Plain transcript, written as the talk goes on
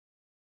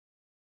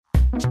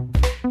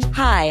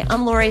Hi,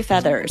 I'm Lori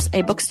Feathers,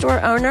 a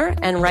bookstore owner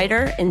and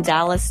writer in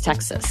Dallas,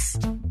 Texas.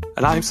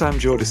 And I'm Sam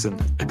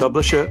Jordison, a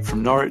publisher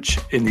from Norwich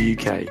in the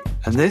UK.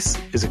 And this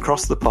is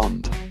Across the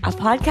Pond, a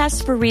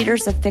podcast for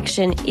readers of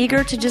fiction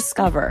eager to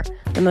discover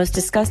the most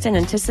discussed and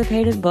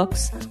anticipated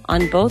books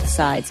on both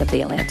sides of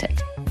the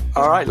Atlantic.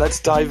 All right, let's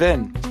dive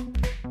in.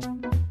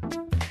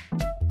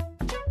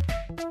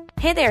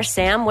 Hey there,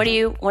 Sam. What do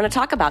you want to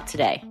talk about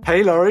today?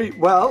 Hey, Laurie.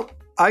 Well,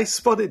 I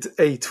spotted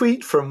a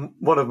tweet from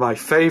one of my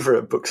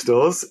favourite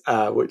bookstores,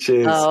 which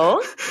is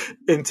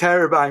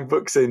Interrobang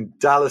Books in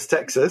Dallas,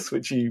 Texas,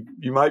 which you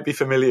might be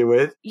familiar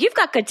with. You've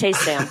got good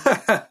taste, Sam.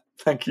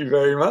 Thank you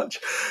very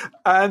much.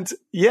 And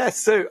yes,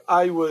 so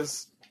I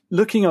was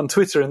looking on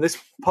Twitter and this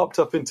popped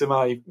up into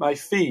my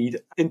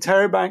feed.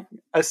 Interrobang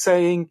are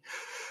saying,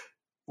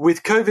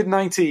 with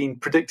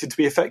COVID-19 predicted to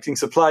be affecting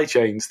supply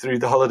chains through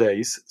the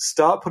holidays,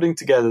 start putting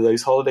together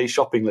those holiday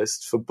shopping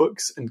lists for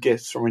books and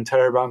gifts from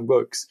Interrobang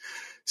Books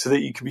so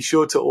that you can be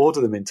sure to order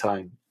them in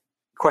time.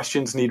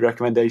 Questions, need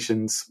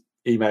recommendations,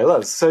 email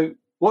us. So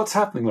what's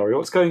happening, Laurie?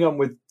 What's going on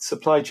with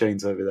supply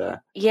chains over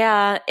there?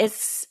 Yeah,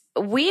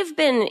 we've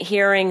been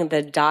hearing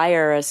the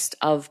direst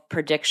of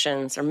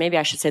predictions, or maybe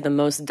I should say the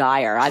most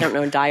dire. I don't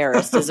know,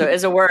 direst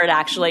is a word,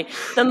 actually.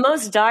 The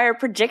most dire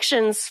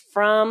predictions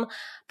from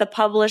the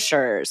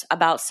publishers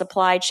about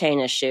supply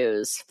chain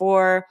issues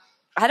for,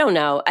 I don't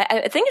know,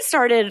 I think it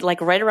started like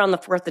right around the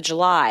 4th of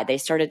July. They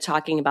started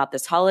talking about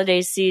this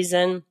holiday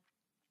season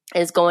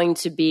is going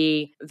to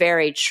be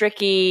very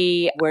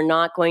tricky. We're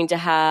not going to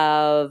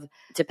have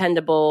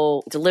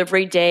dependable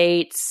delivery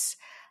dates.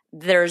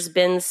 There's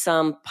been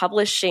some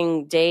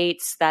publishing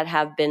dates that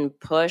have been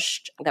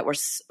pushed that were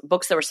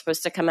books that were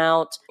supposed to come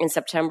out in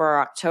September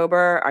or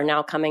October are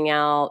now coming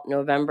out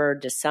November,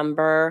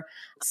 December,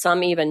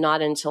 some even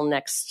not until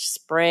next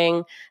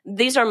spring.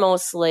 These are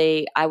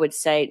mostly, I would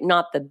say,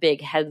 not the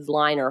big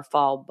headliner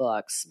fall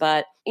books,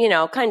 but,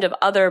 kind of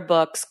other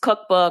books,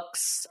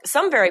 cookbooks,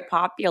 some very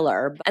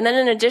popular. And then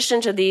in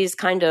addition to these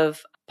kind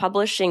of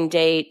publishing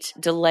date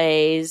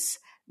delays,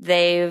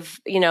 they've,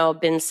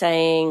 been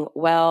saying,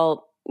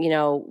 well,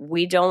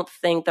 we don't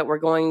think that we're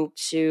going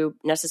to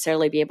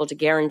necessarily be able to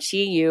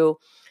guarantee you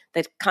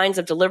the kinds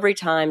of delivery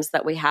times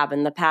that we have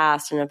in the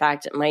past. And in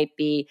fact, it might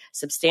be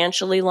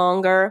substantially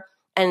longer.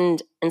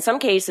 And in some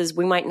cases,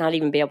 we might not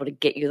even be able to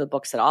get you the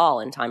books at all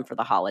in time for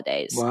the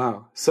holidays.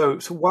 Wow. So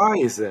why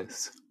is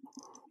this?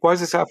 Why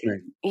is this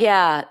happening?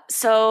 Yeah.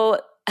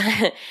 So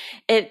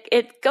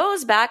it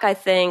goes back, I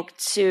think,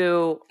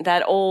 to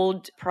that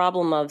old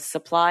problem of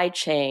supply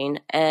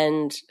chain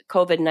and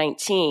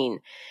COVID-19.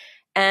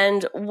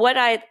 And what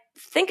I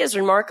think is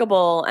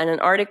remarkable, and an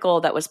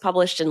article that was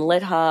published in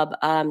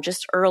LitHub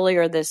just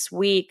earlier this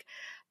week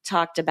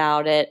talked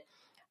about it.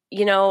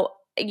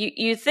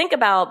 You think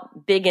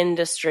about big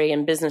industry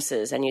and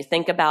businesses, and you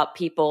think about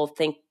people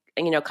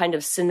kind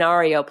of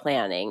scenario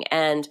planning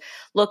and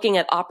looking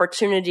at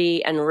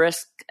opportunity and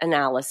risk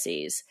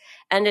analyses.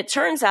 And it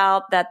turns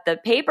out that the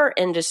paper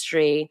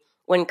industry,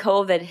 when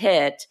COVID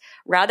hit,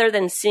 rather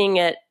than seeing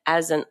it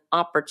as an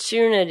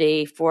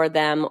opportunity for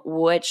them,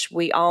 which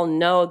we all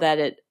know that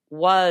it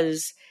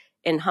was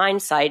in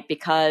hindsight,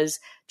 because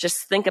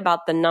just think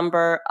about the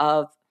number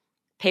of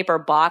paper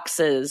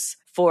boxes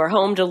for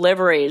home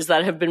deliveries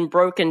that have been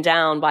broken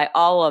down by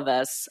all of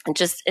us,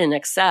 just in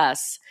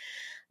excess.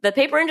 The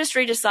paper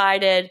industry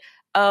decided,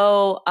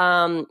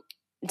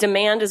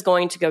 demand is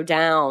going to go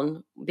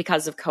down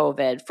because of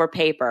COVID for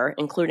paper,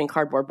 including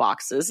cardboard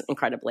boxes,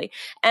 incredibly.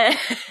 And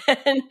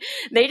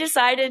they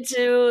decided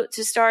to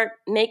start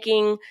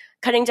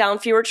cutting down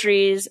fewer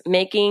trees,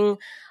 making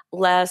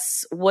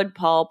less wood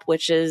pulp,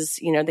 which is,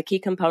 the key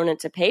component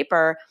to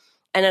paper.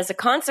 And as a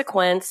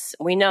consequence,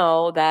 we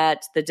know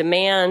that the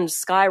demand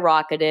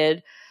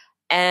skyrocketed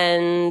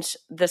and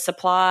the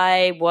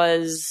supply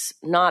was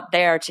not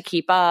there to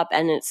keep up,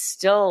 and it's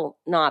still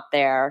not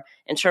there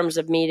in terms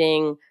of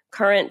meeting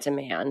current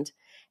demand.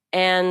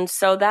 And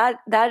so that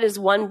is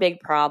one big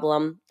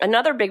problem.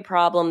 Another big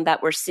problem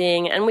that we're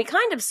seeing, and we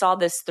kind of saw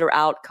this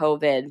throughout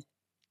COVID,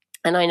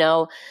 and I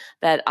know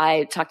that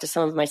I talked to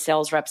some of my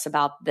sales reps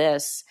about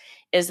this,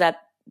 is that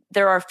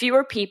there are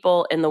fewer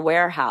people in the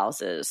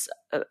warehouses.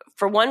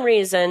 For one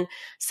reason,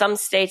 some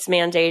states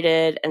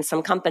mandated and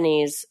some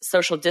companies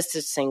social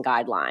distancing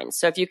guidelines.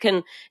 So if you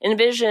can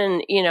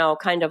envision,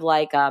 kind of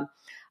like a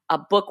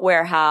book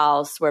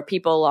warehouse where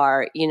people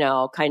are,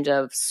 kind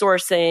of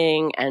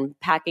sourcing and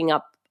packing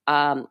up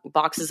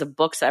boxes of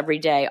books every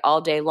day,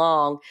 all day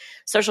long,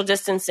 social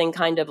distancing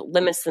kind of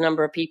limits the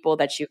number of people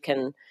that you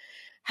can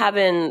have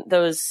in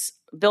those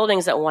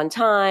buildings at one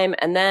time.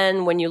 And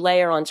then when you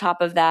layer on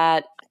top of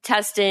that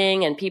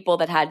testing and people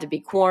that had to be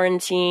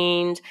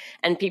quarantined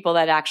and people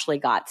that actually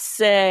got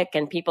sick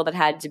and people that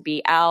had to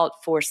be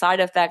out for side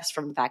effects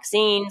from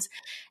vaccines.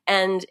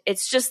 And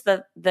it's just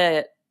the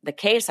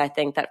case, I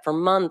think, that for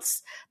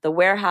months, the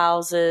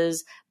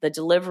warehouses, the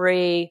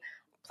delivery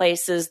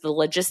places, the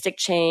logistic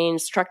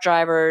chains, truck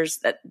drivers,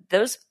 that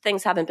those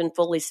things haven't been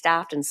fully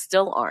staffed and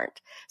still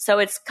aren't. So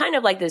it's kind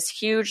of like this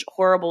huge,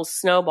 horrible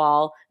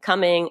snowball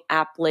coming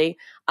aptly,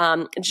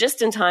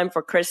 just in time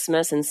for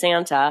Christmas and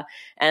Santa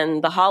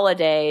and the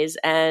holidays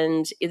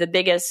and the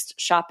biggest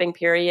shopping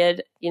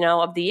period,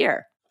 of the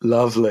year.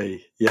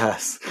 Lovely.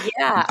 Yes.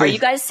 Yeah. Are you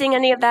guys seeing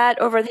any of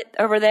that over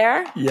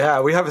there?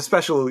 Yeah, we have a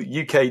special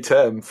UK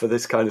term for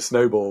this kind of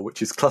snowball,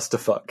 which is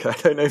clusterfuck. I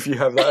don't know if you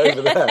have that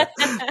over there.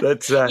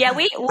 But, yeah,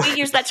 we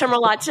use that term a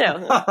lot too.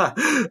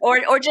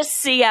 or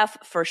just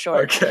CF for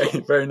short. Okay,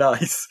 very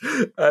nice.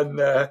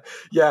 And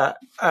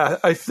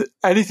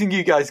anything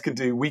you guys can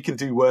do, we can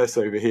do worse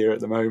over here at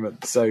the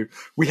moment. So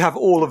we have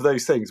all of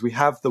those things. We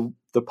have the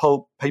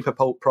paper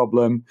pulp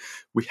problem.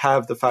 We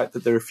have the fact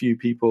that there are few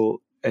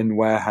people in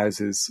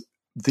warehouses.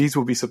 These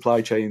will be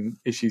supply chain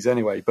issues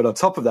anyway. But on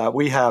top of that,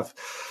 we have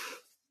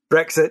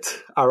Brexit,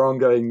 our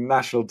ongoing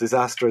national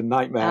disaster and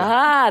nightmare.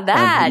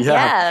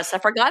 Yes. I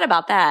forgot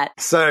about that.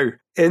 So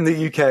in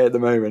the UK at the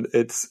moment,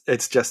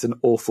 it's just an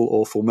awful,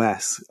 awful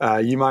mess.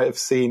 You might have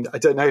seen, I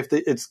don't know if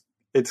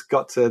it's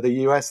got to the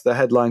US, the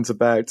headlines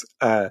about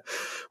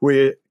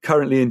we're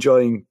currently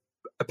enjoying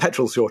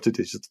petrol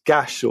shortages,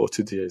 gas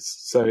shortages.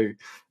 So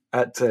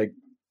at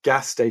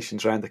gas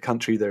stations around the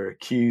country, there are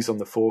queues on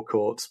the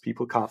forecourts.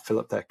 People can't fill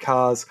up their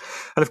cars.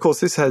 And of course,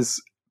 this has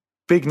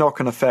big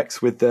knock-on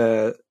effects with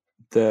the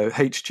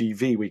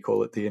HGV, we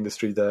call it, the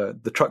industry,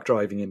 the truck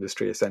driving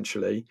industry,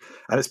 essentially.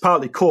 And it's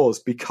partly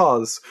caused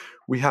because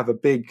we have a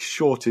big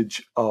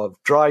shortage of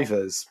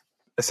drivers,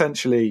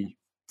 essentially.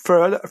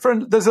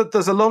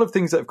 There's a lot of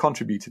things that have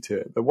contributed to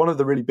it, but one of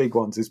the really big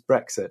ones is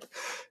Brexit,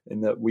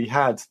 in that we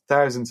had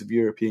thousands of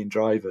European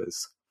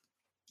drivers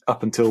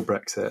up until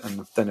Brexit,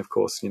 and then of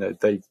course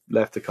they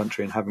left the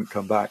country and haven't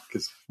come back,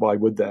 because why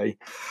would they?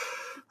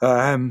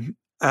 And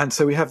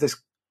so we have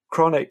this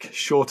chronic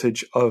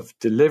shortage of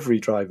delivery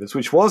drivers,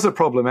 which was a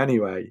problem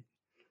anyway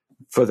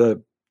for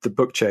the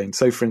book chain.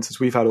 So for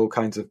instance, we've had all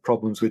kinds of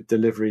problems with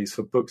deliveries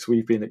for books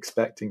we've been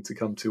expecting to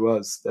come to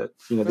us that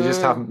they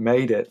just haven't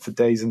made it for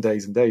days and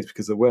days and days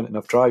because there weren't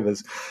enough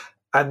drivers.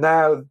 And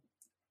now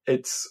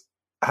it's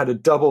had a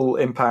double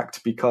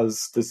impact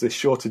because there's this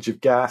shortage of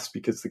gas,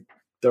 because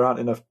there aren't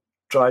enough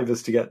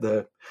drivers to get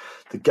the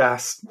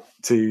gas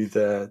to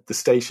the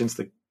stations,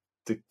 the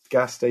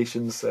gas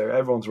stations. So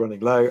everyone's running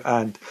low,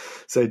 and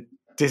so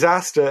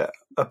disaster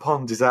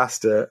upon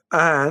disaster.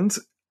 And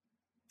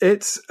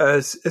it's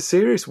a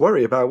serious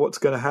worry about what's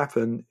going to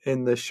happen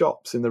in the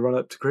shops in the run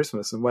up to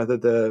Christmas and whether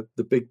the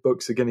big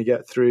books are going to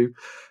get through.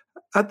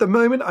 At the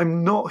moment,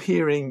 I'm not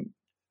hearing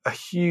a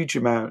huge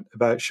amount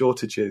about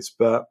shortages,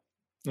 but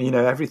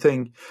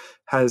everything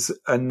has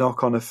a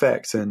knock-on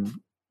effect, and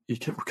you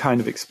can kind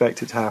of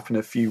expect it to happen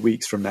a few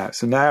weeks from now.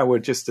 So now we're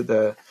just at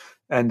the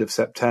end of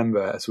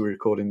September as we're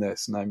recording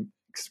this, and I'm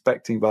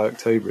expecting by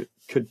October it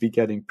could be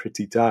getting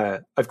pretty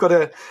dire. I've got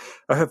a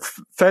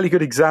fairly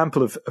good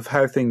example of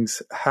how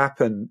things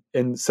happen.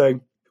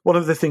 So one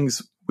of the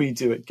things we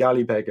do at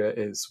Gallibegger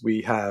is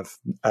we have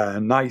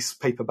nice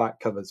paperback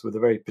covers with a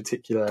very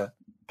particular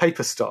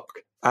paper stock.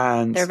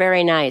 And they're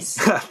very nice.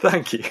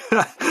 Thank you.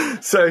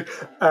 So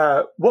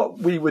what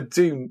we would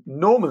do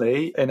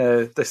normally, in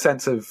the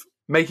sense of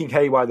making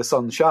hay while the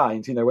sun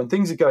shines, when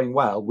things are going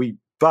well, we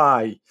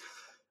buy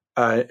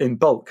in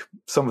bulk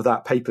some of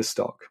that paper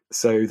stock,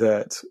 so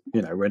that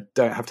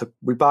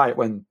we buy it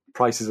when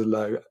prices are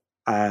low,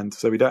 and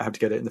so we don't have to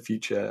get it in the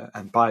future,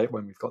 and buy it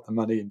when we've got the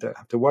money and don't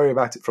have to worry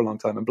about it for a long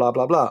time, and blah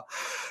blah blah.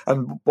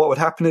 And what would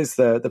happen is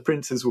the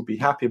printers would be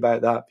happy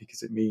about that,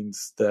 because it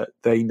means that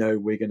they know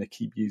we're going to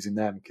keep using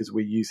them because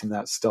we're using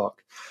that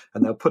stock,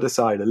 and they'll put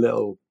aside a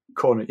little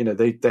corner.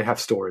 They have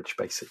storage,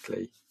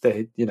 basically.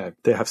 They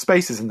have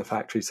spaces in the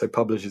factory so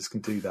publishers can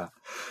do that.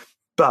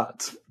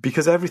 But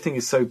because everything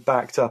is so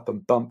backed up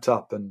and bumped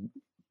up, and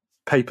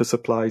paper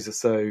supplies are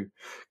so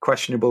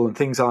questionable, and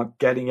things aren't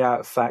getting out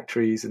of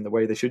factories in the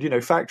way they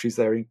should. Factories,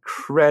 they're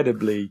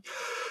incredibly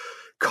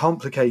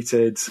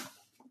complicated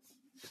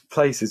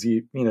places.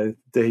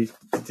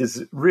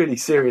 There's really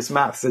serious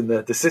maths in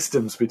the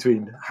systems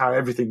between how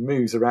everything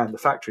moves around the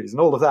factories,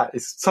 and all of that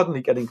is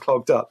suddenly getting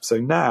clogged up. So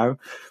now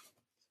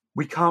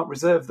we can't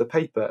reserve the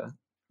paper,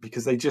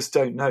 because they just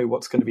don't know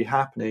what's going to be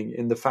happening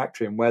in the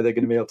factory and where they're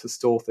going to be able to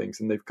store things.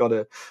 And they've got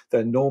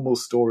their normal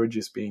storage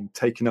is being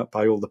taken up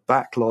by all the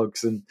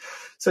backlogs. And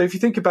so if you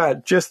think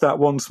about just that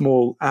one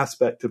small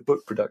aspect of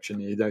book production,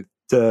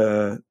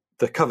 the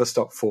cover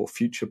stock for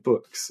future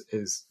books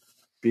is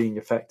being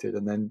affected.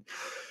 And then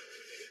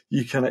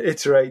you kind of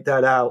iterate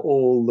that out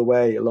all the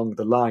way along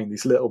the line.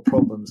 These little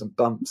problems and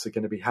bumps are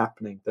going to be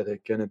happening that are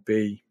going to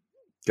be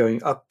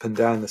going up and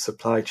down the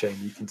supply chain.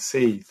 You can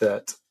see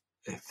that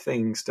if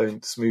things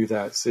don't smooth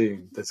out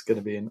soon, there's going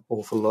to be an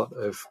awful lot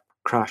of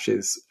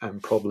crashes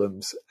and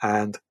problems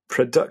and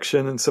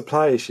production and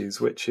supply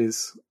issues, which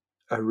is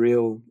a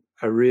real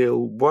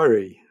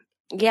worry.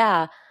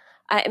 Yeah.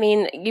 I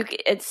mean,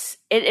 it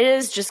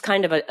is just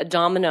kind of a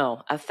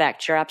domino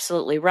effect. You're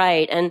absolutely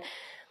right. And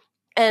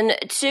And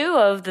two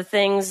of the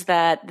things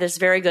that this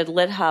very good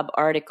LitHub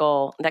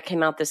article that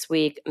came out this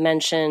week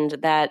mentioned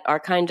that are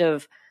kind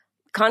of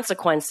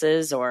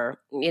consequences, or,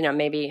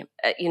 maybe,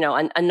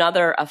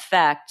 another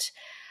effect,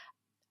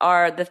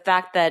 are the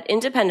fact that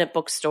independent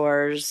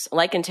bookstores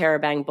like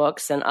Interrobang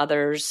Books and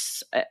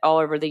others all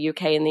over the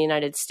UK and the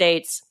United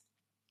States,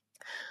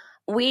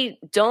 we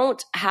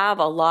don't have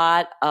a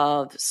lot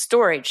of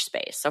storage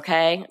space,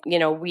 okay?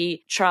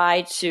 We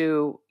try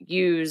to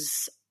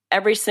use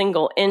every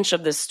single inch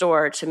of the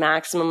store to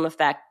maximum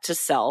effect to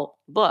sell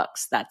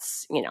books.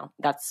 That's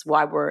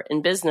why we're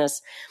in business.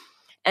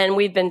 And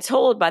we've been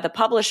told by the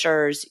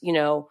publishers,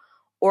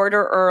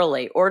 order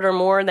early, order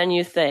more than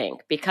you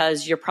think,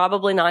 because you're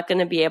probably not going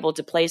to be able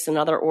to place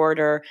another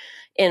order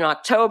in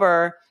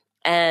October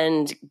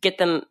and get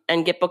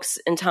books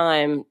in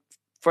time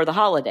for the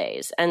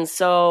holidays. And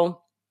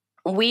so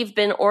we've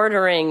been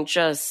ordering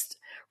just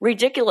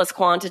ridiculous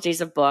quantities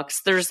of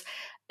books.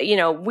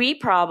 We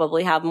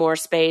probably have more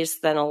space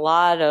than a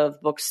lot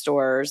of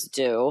bookstores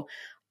do,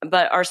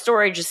 but our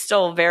storage is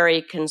still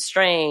very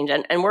constrained,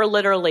 and we're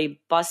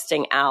literally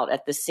busting out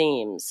at the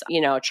seams,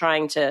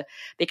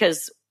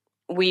 because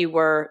we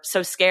were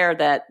so scared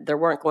that there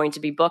weren't going to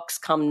be books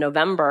come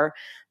November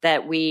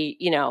that we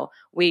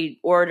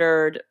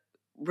ordered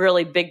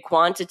really big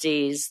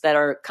quantities that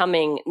are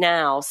coming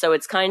now. So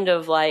it's kind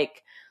of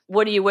like,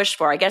 what do you wish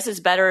for? I guess it's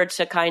better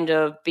to kind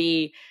of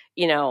be,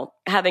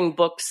 having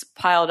books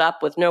piled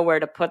up with nowhere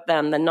to put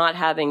them than not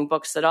having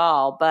books at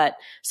all. But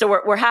so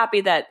we're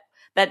happy that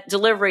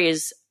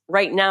deliveries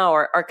right now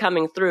are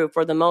coming through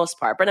for the most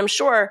part. But I'm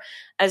sure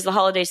as the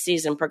holiday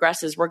season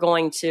progresses, we're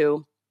going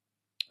to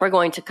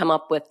come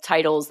up with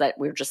titles that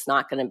we're just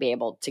not going to be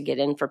able to get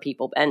in for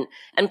people, and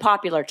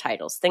popular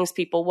titles, things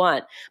people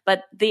want.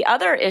 But the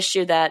other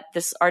issue that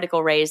this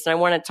article raised, and I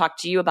want to talk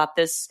to you about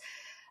this,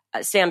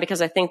 Sam,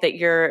 because I think that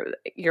you're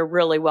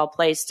really well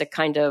placed to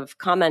kind of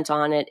comment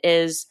on it,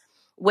 is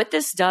what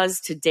this does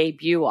to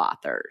debut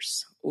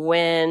authors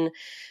when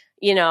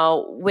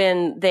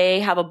they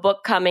have a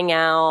book coming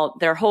out,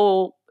 their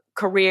whole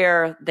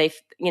career,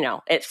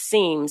 it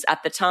seems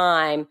at the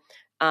time,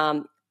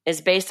 is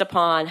based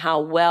upon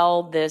how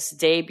well this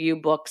debut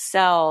book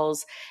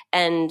sells.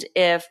 And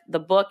if the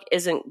book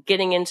isn't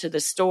getting into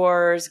the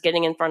stores,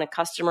 getting in front of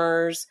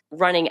customers,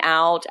 running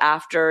out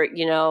after,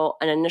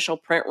 an initial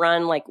print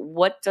run, like,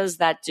 what does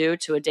that do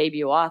to a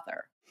debut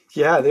author?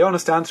 Yeah, the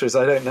honest answer is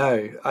I don't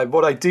know.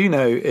 What I do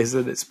know is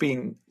that it's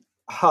been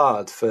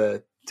hard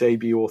for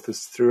debut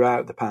authors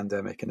throughout the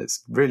pandemic, and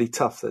it's really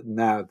tough that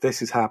now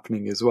this is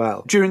happening as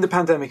well. During the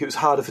pandemic, it was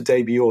harder for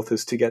debut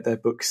authors to get their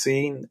books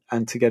seen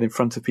and to get in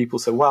front of people.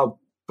 So while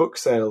book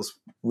sales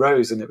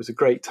rose and it was a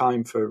great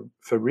time for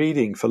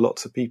reading for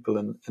lots of people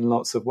in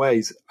lots of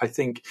ways, I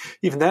think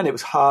even then it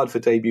was hard for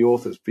debut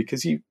authors,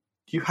 because you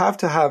have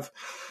to have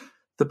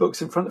the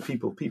books in front of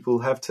people.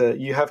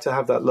 You have to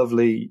have that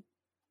lovely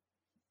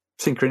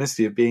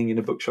synchronicity of being in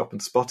a bookshop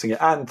and spotting it,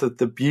 and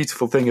the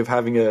beautiful thing of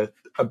having a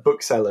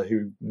bookseller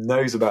who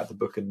knows about the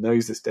book and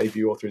knows this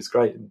debut author is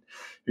great and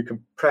who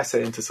can press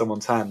it into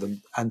someone's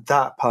hand, and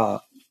that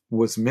part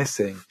was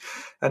missing.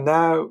 And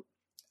now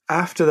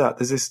after that,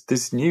 there's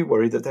this new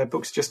worry that their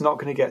book's just not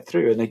going to get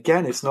through, and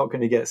again, it's not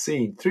going to get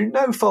seen through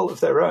no fault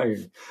of their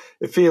own.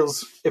 It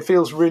feels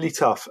really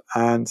tough,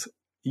 and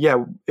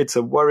yeah, it's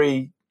a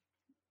worry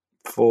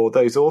for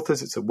those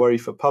authors, it's a worry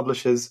for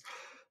publishers.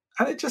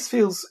 And it just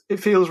feels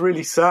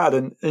really sad.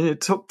 And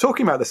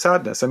talking about the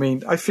sadness, I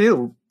mean, I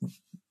feel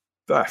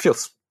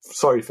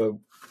sorry for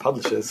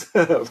publishers,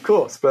 of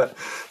course, but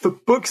for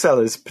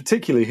booksellers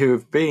particularly, who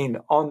have been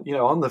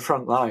on the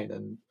front line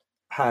and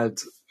had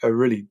a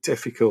really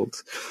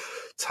difficult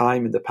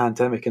time in the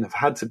pandemic and have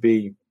had to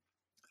be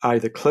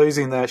either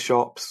closing their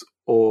shops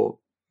or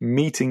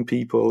meeting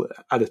people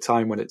at a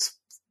time when it's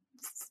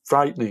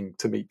frightening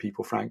to meet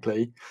people,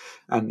 frankly.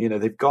 And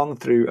they've gone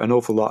through an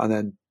awful lot, and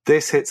then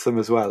this hits them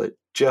as well. It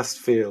just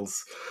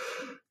feels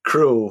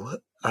cruel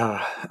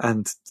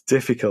and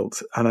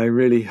difficult, and I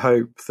really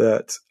hope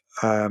that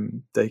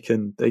they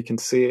can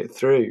see it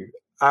through.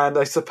 And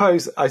I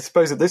suppose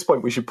at this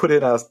point we should put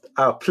in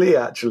our plea,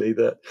 actually,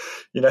 that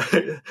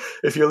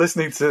if you're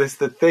listening to this,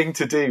 the thing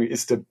to do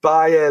is to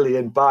buy early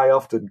and buy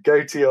often.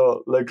 Go to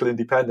your local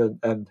independent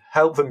and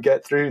help them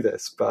get through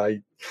this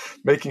by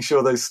making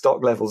sure those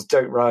stock levels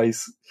don't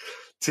rise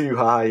too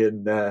high,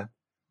 and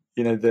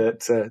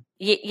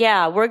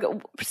yeah, we're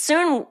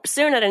soon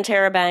at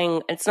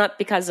Interrobang. It's not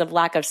because of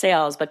lack of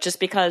sales, but just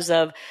because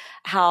of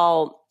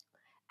how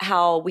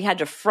we had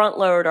to front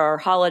load our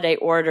holiday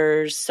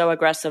orders so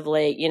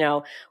aggressively.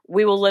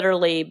 We will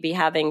literally be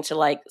having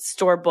to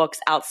store books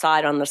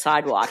outside on the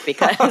sidewalk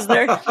because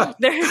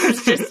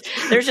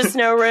there's just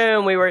no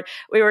room. We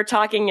were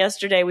talking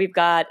yesterday. We've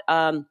got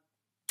a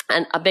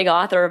big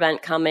author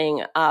event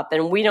coming up,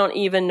 and we don't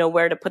even know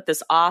where to put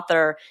this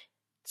author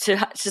to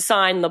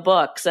sign the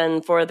books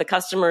and for the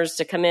customers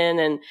to come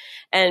in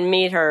and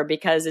meet her,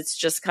 because it's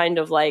just kind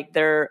of like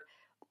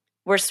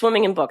we're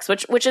swimming in books,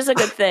 which is a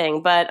good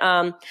thing. But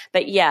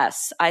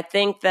yes, I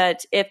think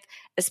that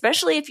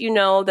especially if you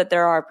know that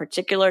there are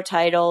particular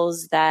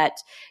titles that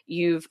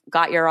you've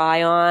got your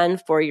eye on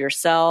for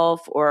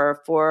yourself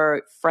or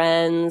for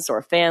friends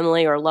or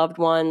family or loved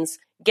ones.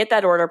 Get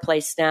that order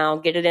placed now,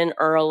 get it in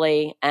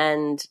early,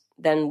 and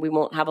then we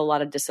won't have a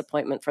lot of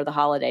disappointment for the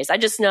holidays. I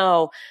just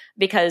know,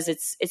 because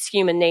it's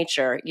human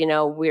nature.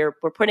 We're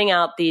putting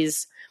out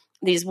these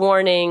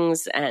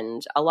warnings,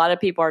 and a lot of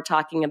people are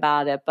talking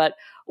about it, but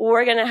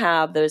we're going to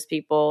have those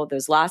people,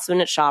 those last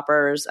minute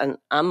shoppers. And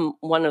I'm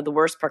one of the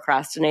worst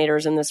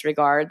procrastinators in this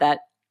regard,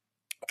 that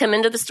come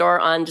into the store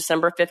on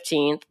December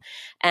 15th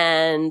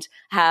and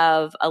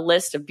have a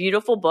list of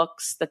beautiful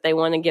books that they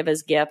want to give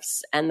as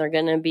gifts. And they're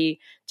going to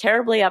be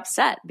terribly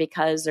upset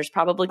because there's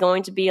probably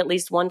going to be at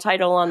least one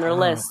title on their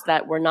list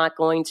that we're not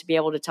going to be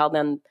able to tell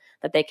them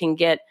that they can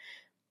get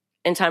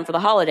in time for the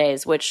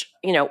holidays, which,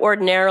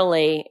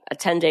 ordinarily a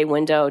 10-day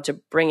window to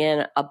bring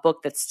in a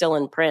book that's still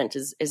in print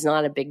is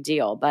not a big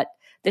deal. But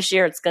this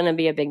year it's going to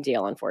be a big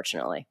deal,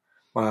 unfortunately.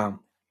 Wow.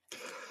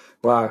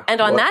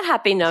 And on that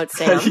happy note,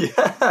 Sam.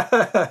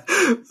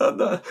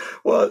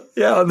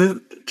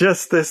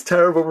 Just this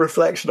terrible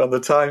reflection on the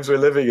times we're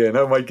living in.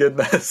 Oh my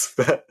goodness.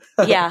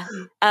 Yeah.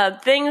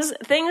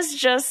 Things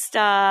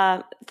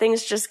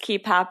just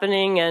keep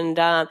happening. And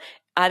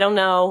I don't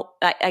know.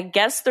 I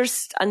guess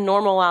there's a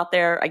normal out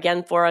there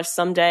again for us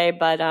someday,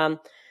 but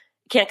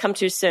can't come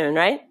too soon,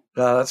 right?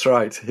 That's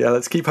right. Yeah,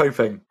 let's keep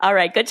hoping. All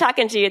right. Good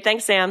talking to you.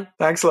 Thanks, Sam.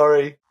 Thanks,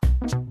 Laurie.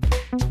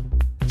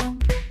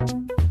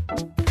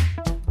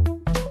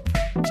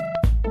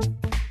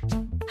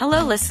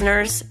 Hello,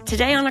 listeners.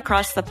 Today on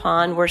Across the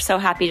Pond, we're so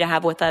happy to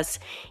have with us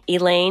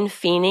Elaine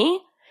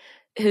Feeney,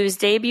 whose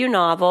debut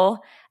novel,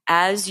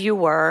 As You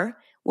Were,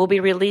 will be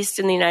released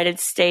in the United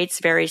States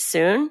very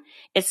soon.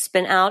 It's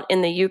been out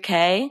in the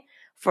UK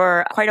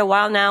for quite a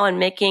while now and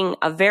making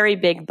a very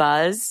big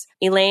buzz.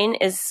 Elaine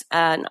is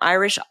an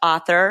Irish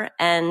author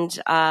and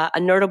a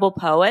notable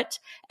poet,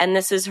 and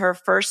this is her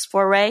first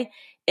foray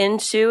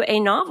into a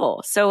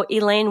novel. So,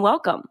 Elaine,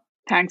 welcome.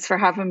 Thanks for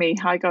having me.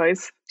 Hi,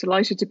 guys.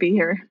 Delighted to be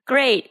here.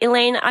 Great.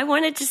 Elaine, I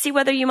wanted to see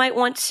whether you might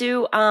want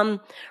to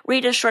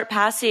read a short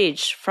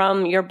passage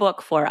from your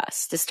book for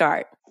us to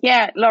start.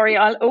 Yeah, Laurie,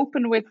 I'll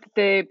open with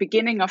the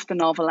beginning of the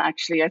novel,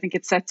 actually. I think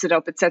it sets it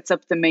up. It sets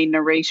up the main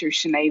narrator,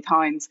 Sinead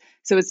Hines.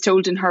 So it's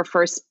told in her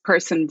first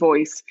person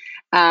voice.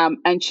 And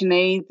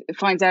Sinead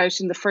finds out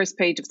in the first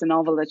page of the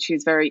novel that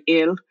she's very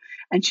ill,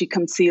 and she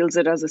conceals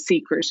it as a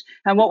secret.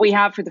 And what we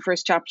have for the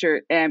first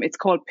chapter, it's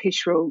called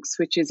Pishrogues,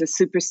 which is a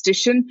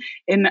superstition.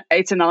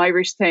 It's an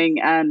Irish thing,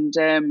 and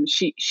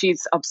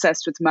she's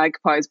obsessed with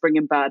magpies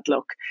bringing bad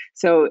luck.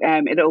 So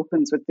it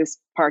opens with this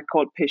part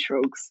called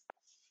Pishrogues.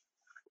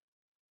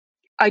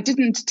 I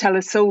didn't tell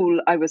a soul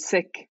I was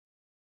sick.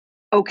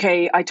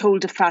 Okay, I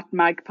told a fat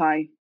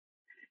magpie.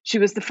 She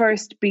was the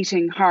first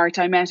beating heart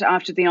I met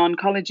after the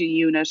oncology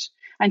unit,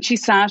 and she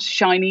sat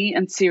shiny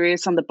and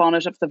serious on the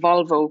bonnet of the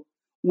Volvo,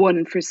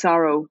 one for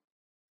sorrow.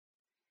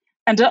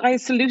 And I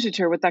saluted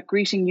her with that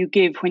greeting you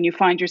give when you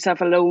find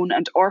yourself alone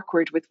and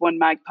awkward with one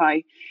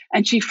magpie,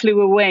 and she flew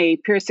away,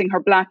 piercing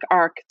her black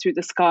arc through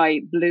the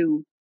sky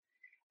blue.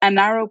 An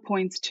arrow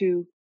points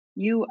to,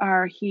 you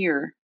are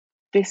here.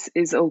 This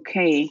is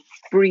okay.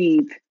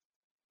 Breathe.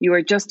 You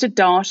are just a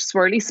dot,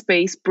 swirly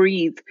space.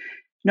 Breathe.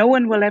 No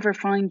one will ever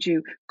find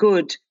you.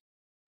 Good.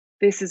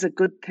 This is a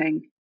good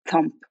thing.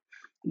 Thump.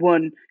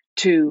 1,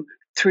 2,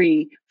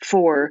 3,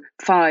 4,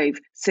 5,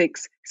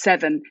 6,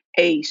 7,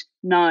 8,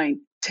 9,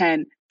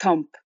 10.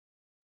 Thump.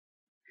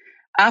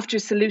 After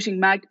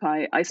saluting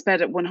Magpie, I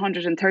sped at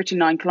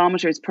 139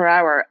 kilometers per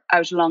hour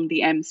out along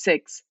the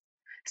M6.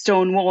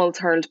 Stone walls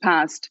hurled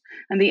past,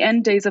 and the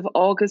end days of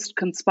August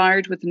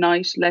conspired with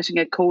night, letting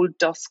a cold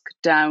dusk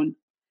down.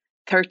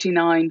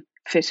 39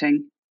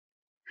 fitting.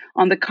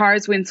 On the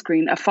car's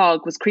windscreen, a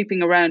fog was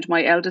creeping around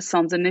my eldest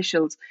son's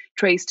initials,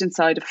 traced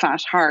inside a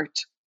fat heart.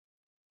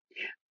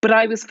 But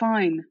I was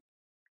fine.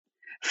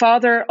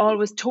 Father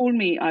always told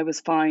me I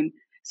was fine,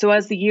 so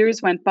as the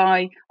years went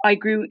by, I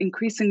grew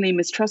increasingly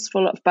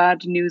mistrustful of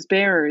bad news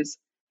bearers.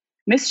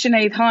 Miss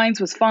Sinead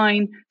Hines was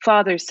fine,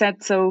 Father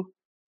said so.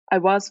 I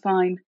was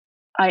fine.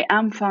 I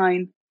am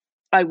fine.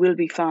 I will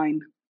be fine.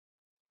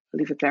 I'll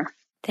leave it there.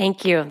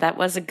 Thank you. That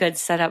was a good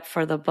setup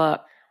for the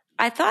book.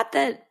 I thought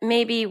that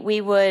maybe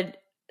we would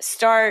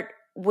start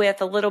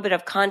with a little bit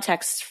of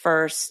context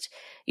first.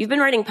 You've been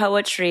writing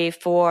poetry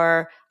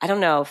for,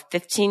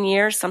 15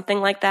 years,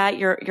 something like that.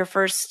 Your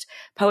first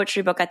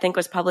poetry book, I think,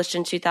 was published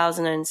in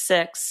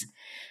 2006.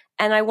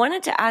 And I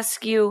wanted to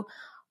ask you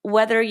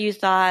whether you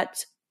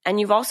thought, and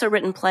you've also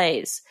written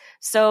plays.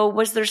 So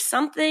was there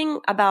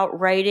something about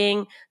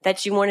writing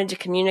that you wanted to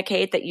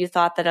communicate, that you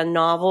thought that a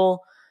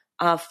novel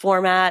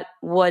format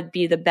would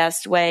be the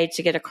best way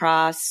to get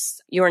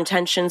across your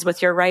intentions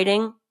with your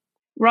writing?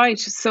 Right.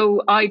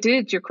 So I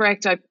did. You're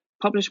correct. I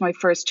published my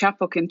first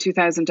chapbook in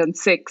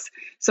 2006.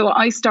 So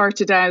I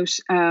started out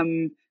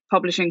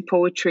publishing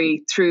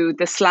poetry through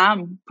the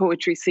slam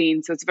poetry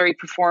scene. So it's very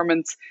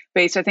performance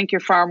based. I think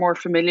you're far more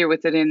familiar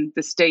with it in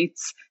the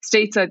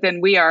stateside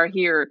than we are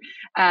here.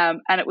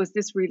 And it was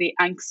this really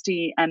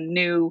angsty and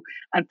new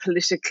and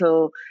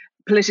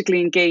politically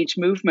engaged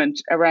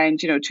movement around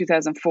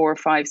 2004,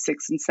 5,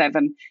 6 and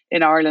 7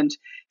 in Ireland.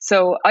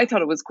 So I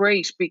thought it was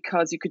great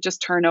because you could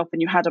just turn up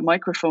and you had a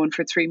microphone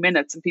for 3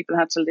 minutes and people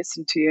had to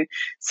listen to you.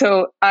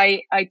 So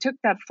I took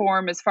that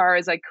form as far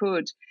as I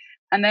could.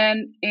 And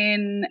then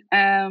in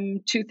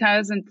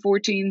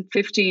 2014,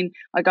 15,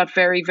 I got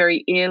very,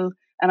 very ill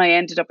and I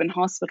ended up in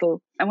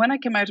hospital. And when I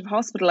came out of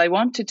hospital, I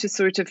wanted to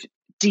sort of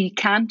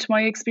decant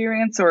my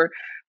experience or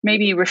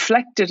maybe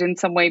reflect it in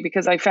some way,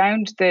 because I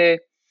found the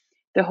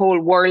whole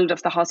world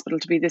of the hospital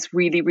to be this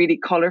really, really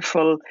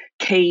colourful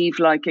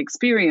cave-like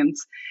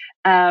experience.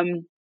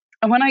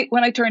 And when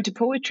I turned to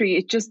poetry,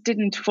 it just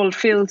didn't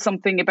fulfill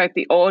something about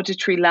the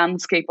auditory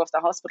landscape of the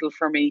hospital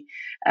for me.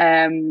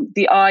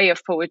 The eye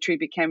of poetry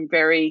became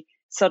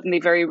suddenly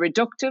very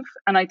reductive.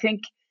 And I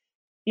think,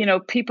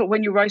 people,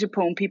 when you write a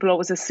poem, people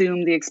always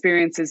assume the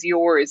experience is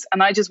yours.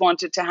 And I just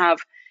wanted to have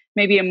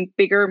maybe a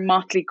bigger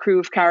motley crew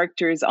of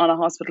characters on a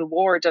hospital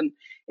ward. And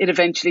it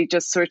eventually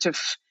just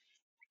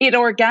it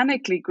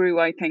organically grew,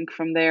 I think,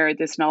 from there,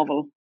 this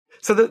novel.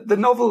 So the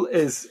novel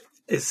is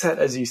set,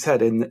 as you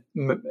said, in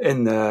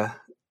a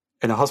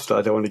hospital.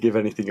 I don't want to give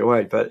anything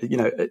away, but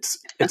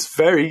it's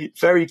very,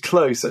 very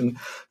close and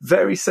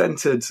very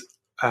centered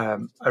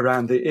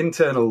around the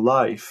internal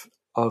life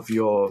of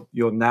your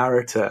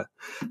narrator,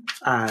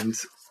 and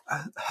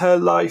her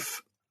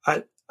life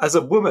as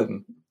a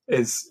woman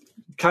is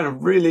kind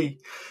of really,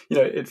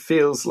 it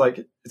feels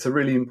like it's a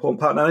really important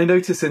part. And I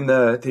notice in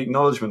the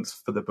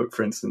acknowledgements for the book,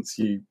 for instance,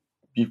 you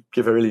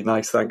give a really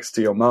nice thanks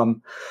to your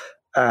mum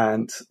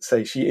and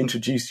say she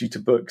introduced you to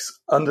books,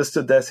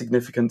 understood their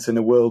significance in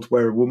a world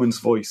where a woman's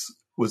voice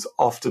was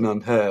often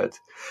unheard.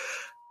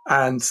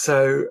 And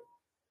so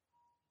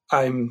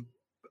I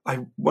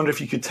wonder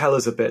if you could tell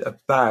us a bit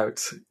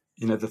about,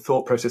 the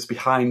thought process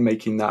behind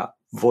making that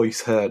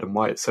voice heard and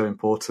why it's so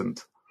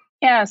important.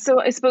 Yeah, so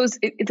I suppose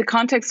the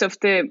context of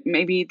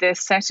the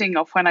setting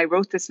of when I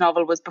wrote this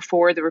novel was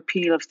before the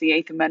repeal of the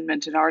Eighth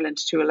Amendment in Ireland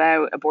to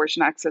allow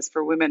abortion access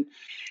for women.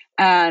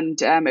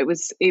 And it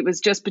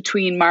was just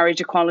between marriage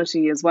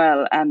equality as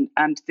well and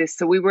this.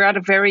 So we were at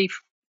a very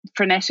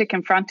frenetic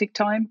and frantic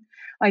time.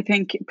 I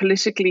think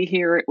politically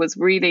here it was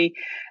really,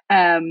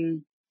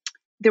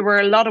 there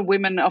were a lot of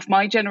women of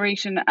my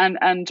generation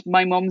and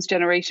my mum's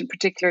generation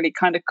particularly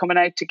kind of coming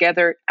out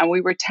together, and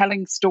we were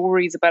telling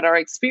stories about our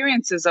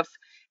experiences of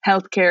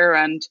healthcare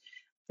and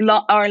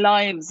our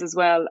lives as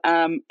well,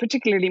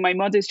 particularly my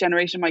mother's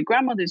generation, my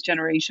grandmother's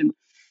generation.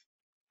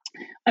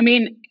 I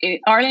mean,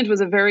 Ireland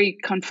was a very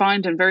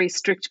confined and very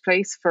strict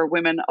place for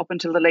women up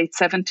until the late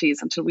 70s,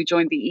 until we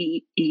joined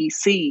the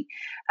EEC.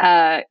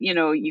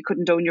 You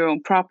couldn't own your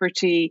own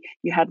property.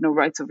 You had no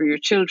rights over your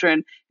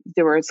children.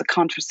 There was a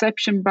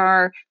contraception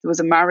bar. There was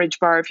a marriage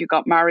bar. If you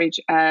got married,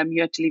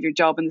 you had to leave your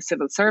job in the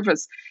civil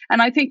service. And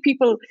I think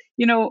people,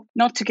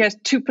 not to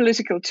get too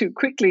political too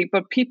quickly,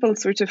 but people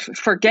sort of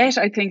forget,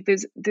 I think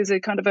there's a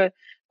kind of a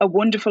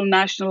wonderful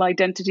national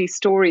identity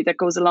story that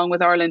goes along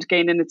with Ireland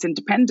gaining its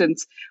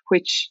independence,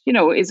 which,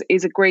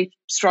 is a great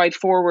stride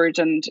forward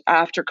and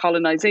after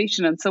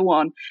colonization and so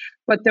on.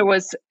 But there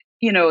was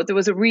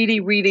a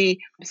really, really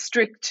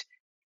strict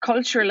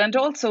cultural and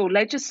also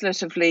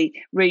legislatively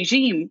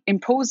regime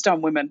imposed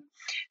on women.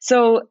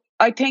 So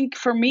I think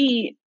for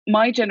me,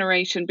 my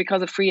generation,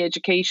 because of free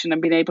education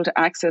and being able to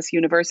access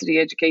university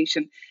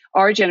education,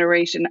 our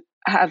generation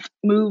have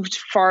moved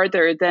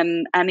farther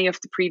than any of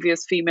the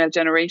previous female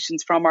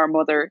generations from our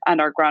mother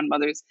and our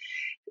grandmothers.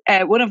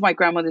 One of my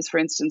grandmothers, for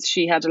instance,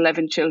 she had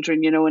 11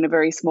 children, in a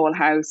very small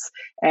house,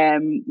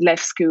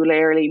 left school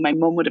early. My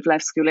mum would have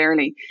left school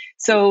early.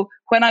 So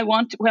when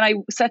I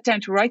sat down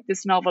to write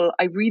this novel,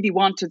 I really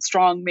wanted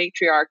strong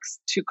matriarchs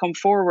to come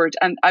forward.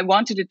 And I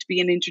wanted it to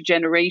be an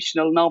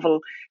intergenerational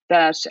novel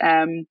that,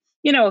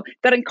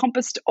 that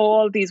encompassed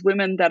all these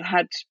women that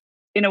had,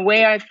 in a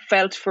way, I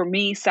felt for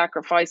me,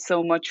 sacrificed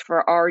so much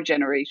for our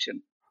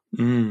generation.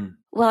 Mm.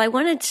 Well, I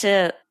wanted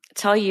to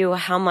tell you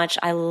how much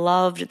I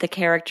loved the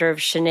character of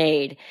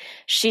Sinead.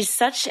 She's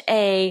such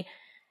a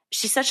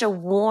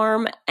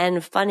warm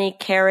and funny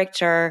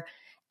character.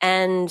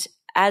 And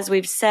as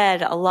we've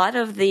said, a lot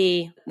of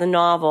the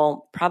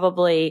novel,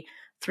 probably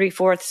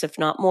 3/4, if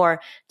not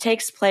more,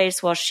 takes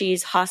place while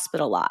she's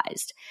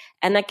hospitalized.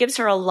 And that gives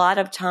her a lot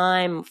of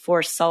time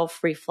for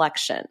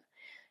self-reflection.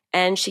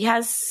 And she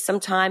has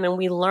some time, and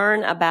we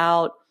learn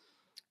about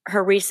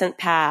her recent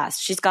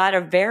past. She's got a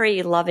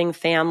very loving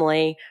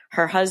family.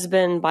 Her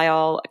husband, by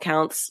all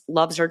accounts,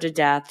 loves her to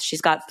death.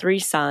 She's got 3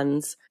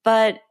 sons,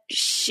 but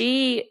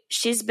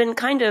she's been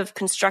kind of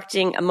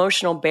constructing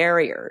emotional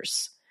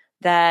barriers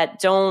that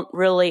don't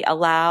really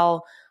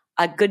allow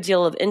a good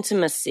deal of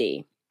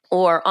intimacy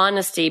or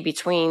honesty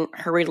between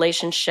her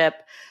relationship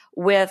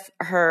with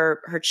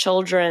her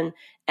children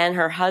and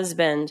her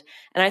husband.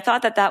 And I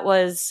thought that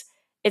was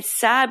it's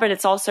sad, but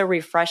it's also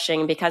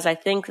refreshing, because I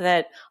think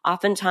that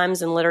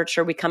oftentimes in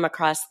literature we come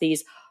across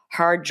these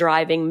hard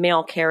driving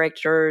male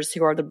characters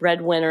who are the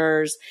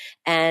breadwinners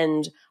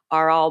and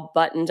are all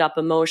buttoned up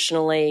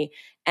emotionally.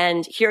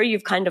 And here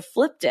you've kind of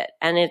flipped it,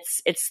 and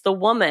it's the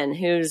woman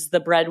who's the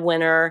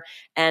breadwinner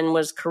and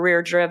was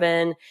career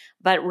driven,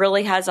 but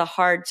really has a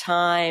hard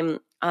time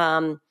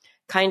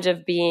kind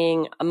of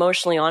being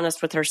emotionally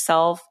honest with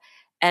herself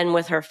and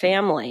with her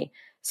family.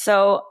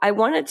 So I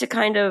wanted to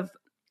kind of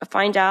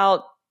find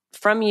out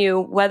from you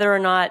whether or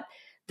not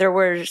there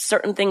were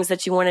certain things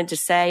that you wanted to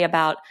say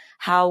about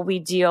how we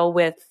deal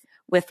with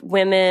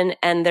women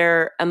and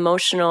their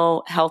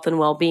emotional health and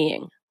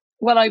well-being.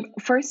 Well,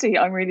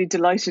 I'm really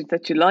delighted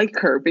that you like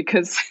her,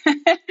 because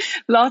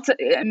I've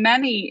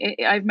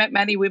met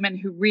many women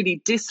who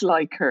really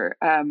dislike her,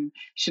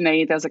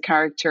 Sinead, as a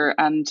character.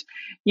 And,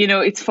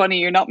 it's funny,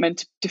 you're not meant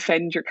to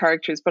defend your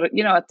characters, but,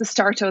 at the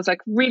start I was like,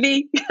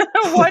 really?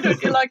 Why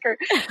don't you like her?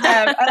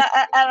 And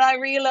I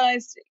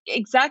realized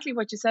exactly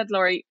what you said,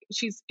 Laurie.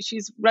 She's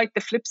right,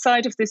 the flip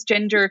side of this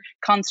gender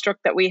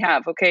construct that we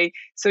have. Okay.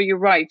 So you're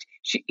right.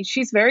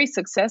 She's very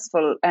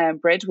successful,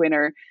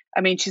 breadwinner. I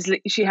mean,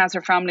 she has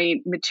her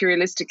family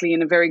materialistically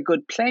in a very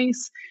good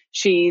place.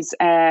 She's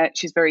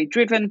very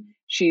driven.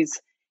 She's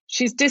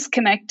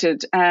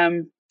disconnected.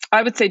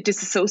 I would say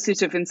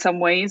disassociative in some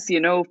ways,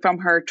 from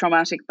her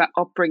traumatic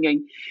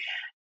upbringing.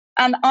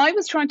 And I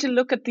was trying to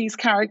look at these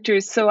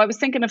characters. So I was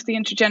thinking of the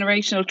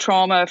intergenerational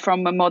trauma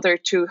from a mother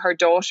to her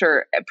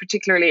daughter,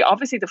 particularly.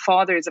 Obviously, the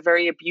father is a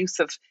very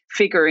abusive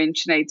figure in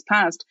Sinead's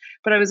past.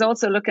 But I was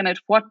also looking at,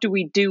 what do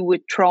we do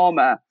with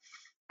trauma,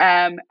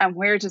 and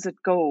where does it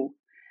go?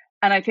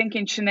 And I think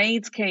in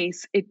Sinead's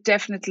case,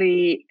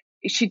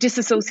 she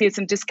disassociates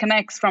and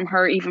disconnects from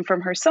her, even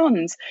from her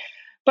sons.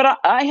 But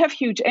I have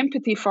huge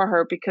empathy for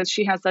her, because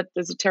she has that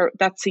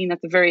scene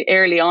at the very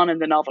early on in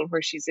the novel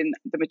where she's in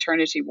the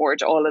maternity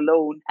ward all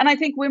alone. And I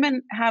think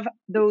women have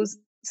those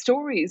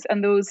stories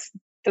and those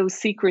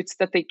secrets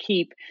that they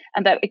keep,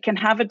 and that it can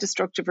have a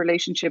destructive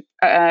relationship,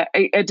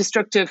 a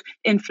destructive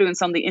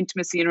influence on the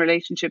intimacy in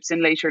relationships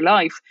in later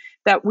life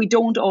that we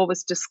don't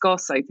always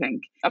discuss, I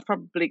think. I've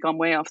probably gone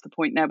way off the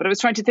point now, but I was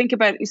trying to think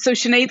about it. So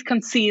Sinead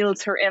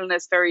conceals her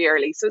illness very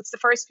early. So it's the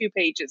first few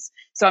pages.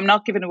 So I'm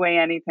not giving away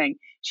anything.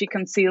 She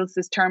conceals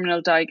this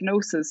terminal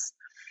diagnosis.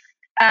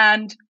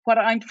 And what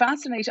I'm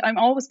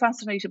always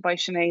fascinated by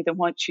Sinead and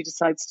what she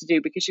decides to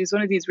do, because she's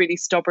one of these really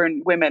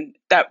stubborn women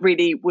that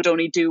really would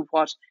only do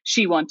what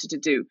she wanted to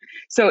do.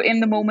 So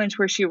in the moment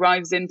where she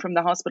arrives in from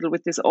the hospital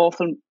with this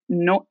awful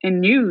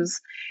news,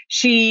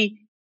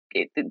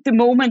 the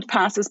moment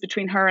passes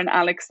between her and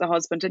Alex, the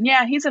husband. And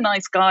yeah, he's a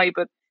nice guy,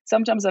 but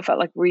sometimes I felt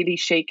like really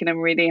shaking him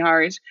really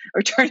hard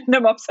or turning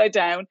him upside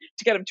down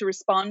to get him to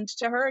respond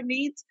to her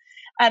needs.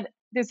 And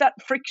there's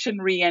that friction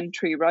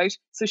re-entry, right?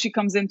 So she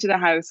comes into the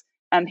house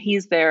and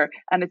he's there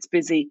and it's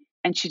busy,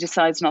 and she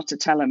decides not to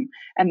tell him.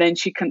 And then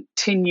she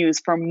continues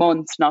for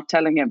months not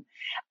telling him.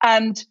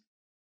 And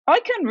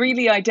I can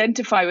really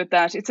identify with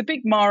that. It's a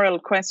big moral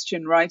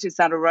question, right? Is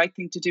that a right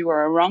thing to do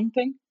or a wrong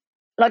thing?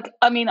 Like,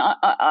 I mean,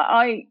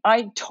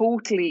 I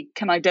totally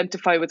can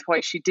identify with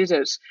why she did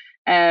it.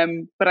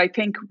 But I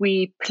think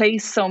we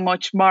place so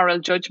much moral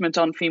judgment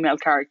on female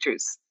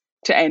characters.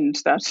 To end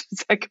that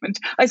segment,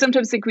 I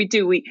sometimes think we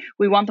do. We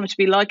want them to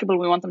be likable.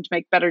 We want them to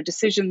make better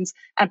decisions,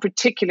 and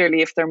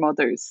particularly if they're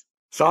mothers.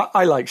 So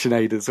I like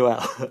Sinead as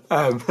well.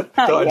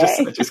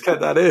 I just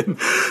kept that in.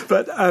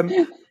 But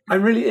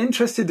I'm really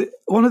interested.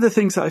 One of the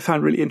things that I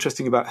found really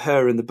interesting about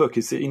her in the book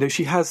is that,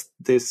 she has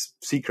this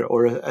secret,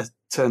 or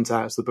turns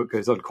out as the book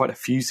goes on, quite a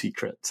few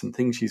secrets and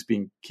things she's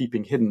been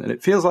keeping hidden. And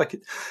it feels like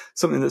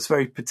something that's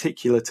very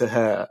particular to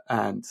her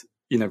and,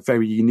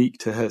 very unique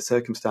to her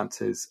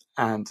circumstances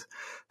and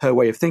her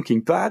way of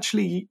thinking. But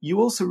actually, you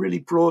also really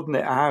broaden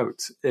it out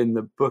in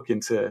the book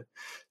into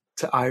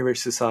Irish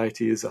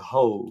society as a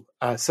whole.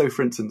 So,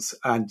 for instance,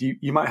 and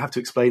you might have to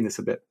explain this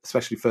a bit,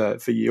 especially for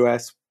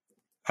US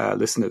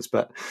listeners,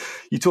 but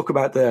you talk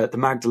about the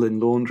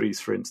Magdalen laundries,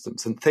 for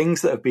instance, and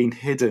things that have been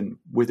hidden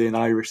within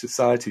Irish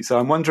society. So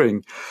I'm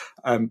wondering,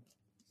 how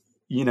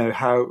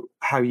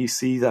you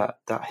see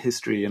that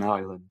history in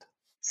Ireland.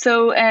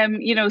 So,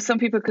 some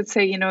people could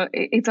say,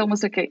 it's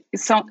almost like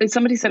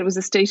somebody said it was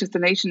a State of the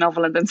Nation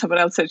novel, and then someone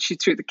else said she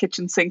threw the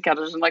kitchen sink at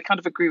it, and I kind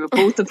of agree with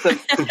both of them.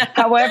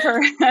 However,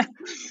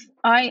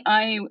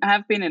 I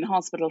have been in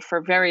hospital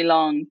for very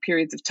long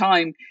periods of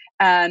time,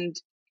 and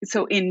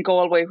so in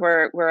Galway,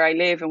 where I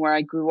live and where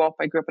I grew up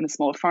on a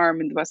small farm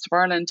in the west of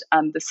Ireland,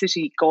 and the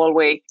city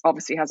Galway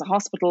obviously has a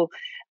hospital,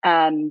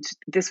 and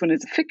this one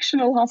is a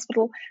fictional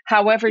hospital.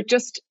 However,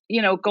 just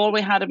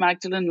Galway had a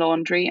Magdalen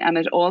laundry, and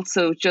it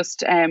also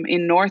just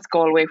in North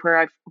Galway,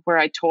 where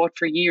I taught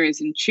for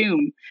years in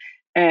Tuam,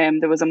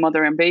 there was a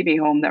mother and baby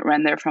home that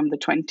ran there from the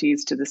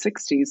 1920s to the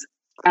 1960s,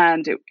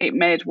 and it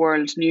made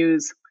world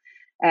news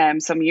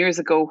some years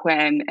ago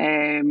when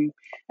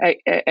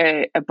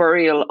a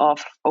burial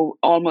of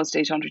almost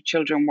 800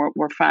 children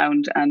were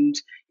found, and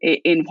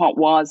in what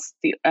was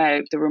the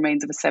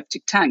remains of a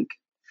septic tank.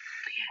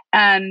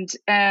 And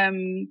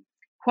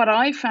what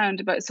I found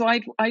about, so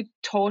I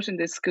taught in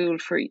this school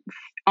for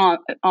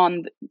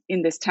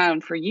in this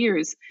town for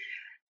years,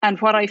 and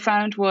what I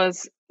found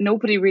was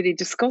nobody really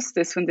discussed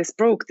this when this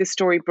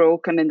story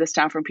broke, and in the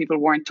staff room people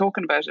weren't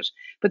talking about it.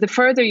 But the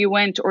further you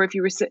went, or if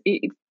you were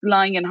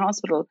lying in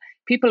hospital,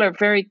 people are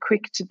very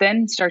quick to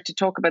then start to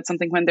talk about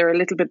something when they're a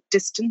little bit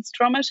distanced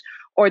from it,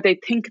 or they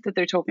think that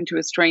they're talking to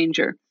a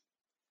stranger.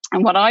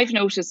 And what I've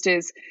noticed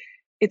is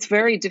it's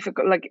very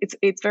difficult. Like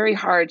it's very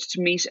hard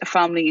to meet a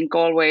family in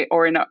Galway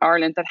or in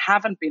Ireland that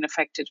haven't been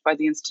affected by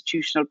the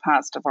institutional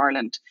past of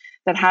Ireland,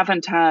 that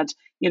haven't had,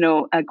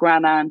 a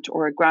grandaunt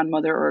or a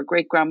grandmother or a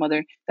great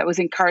grandmother that was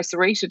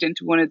incarcerated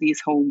into one of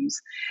these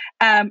homes.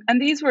 And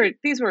these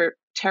were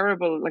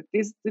terrible. Like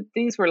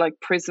these were like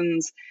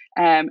prisons,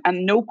 and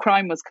no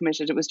crime was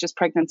committed. It was just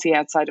pregnancy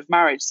outside of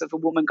marriage. So if a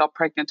woman got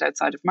pregnant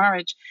outside of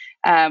marriage,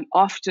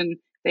 often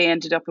they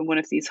ended up in one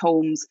of these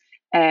homes,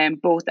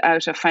 both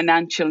out of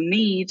financial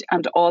need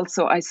and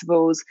also, I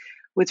suppose,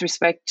 with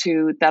respect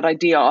to that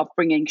idea of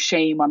bringing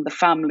shame on the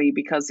family,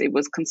 because it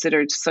was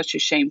considered such a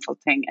shameful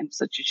thing and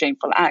such a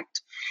shameful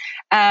act.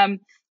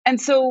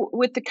 And so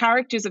with the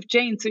characters of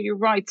Jane, so you're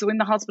right. So in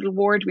the hospital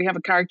ward, we have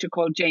a character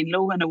called Jane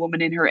Lohan, a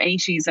woman in her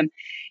 80s. And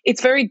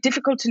it's very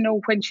difficult to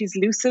know when she's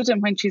lucid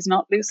and when she's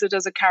not lucid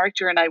as a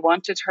character. And I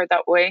wanted her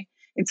that way,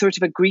 in sort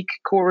of a Greek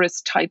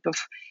chorus type of,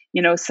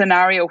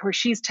 scenario where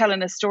she's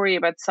telling a story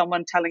about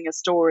someone telling a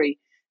story,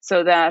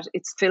 so that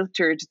it's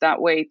filtered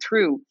that way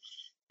through.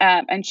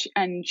 And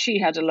she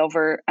had a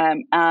lover,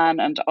 Anne,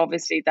 and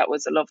obviously that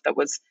was a love that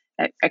was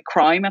a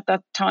crime at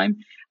that time.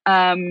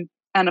 And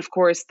of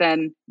course,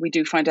 then we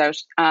do find out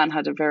Anne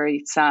had a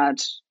very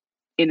sad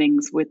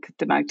innings with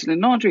the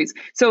Magdalen Laundries.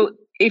 So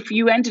if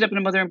you ended up in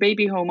a mother and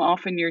baby home,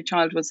 often your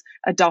child was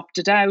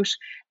adopted out.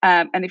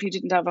 And if you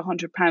didn't have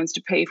 £100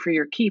 to pay for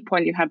your keep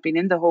while you had been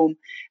in the home,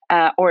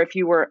 or if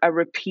you were a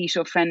repeat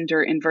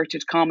offender,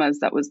 inverted commas,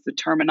 that was the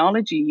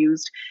terminology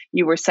used,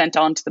 you were sent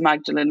on to the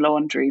Magdalen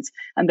Laundries.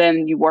 And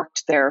then you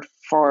worked there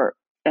for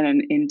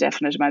an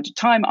indefinite amount of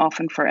time,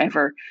 often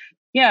forever.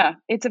 Yeah,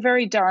 it's a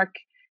very dark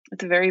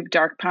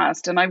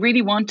past. And I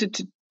really wanted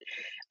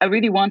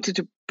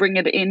to bring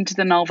it into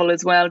the novel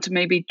as well, to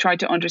maybe try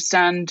to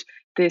understand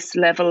this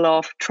level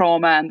of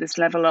trauma and this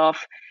level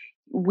of,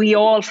 we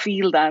all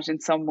feel that in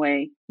some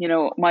way,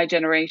 my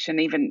generation,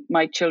 even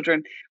my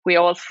children, we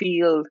all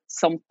feel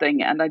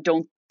something. And I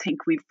don't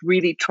think we've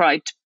really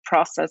tried to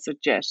process it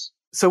yet.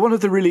 So one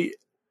of the really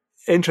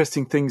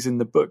interesting things in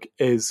the book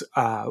is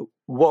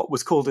what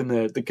was called in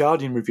the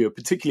Guardian review, a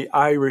particularly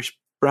Irish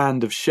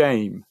brand of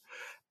shame.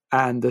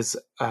 And there's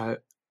a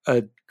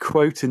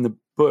quote in the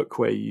book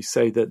where you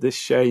say that this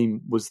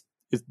shame is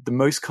the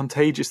most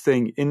contagious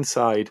thing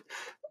inside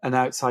and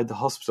outside the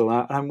hospital.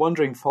 And I'm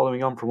wondering,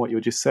 following on from what you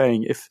were just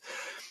saying, if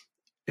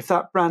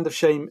that brand of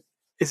shame,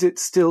 is it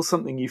still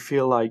something you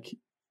feel like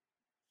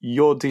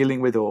you're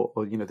dealing with, or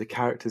the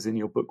characters in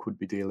your book would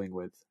be dealing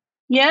with?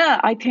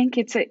 Yeah, I think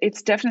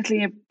it's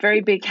definitely a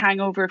very big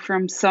hangover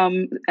from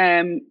some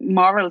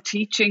moral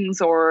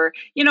teachings, or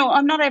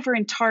I'm not ever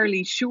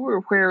entirely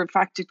sure where in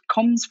fact it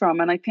comes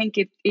from, and I think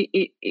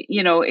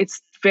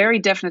it's very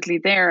definitely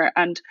there.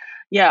 And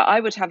yeah, I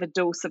would have a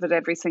dose of it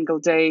every single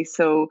day.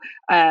 So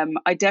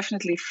I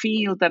definitely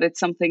feel that it's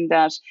something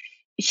that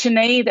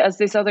Sinead, as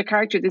this other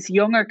character, this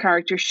younger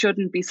character,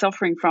 shouldn't be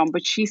suffering from,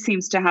 but she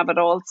seems to have it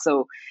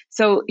also.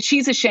 So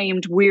she's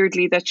ashamed,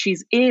 weirdly, that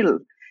she's ill.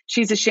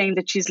 She's ashamed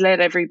that she's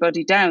let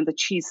everybody down, that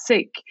she's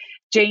sick.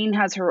 Jane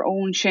has her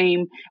own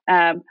shame.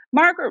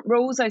 Margaret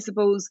Rose, I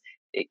suppose,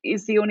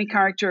 is the only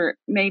character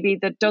maybe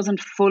that doesn't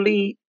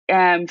fully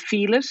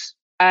feel it.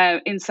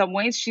 In some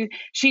ways,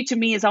 she to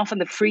me is often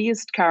the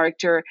freest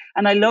character,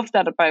 and I love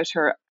that about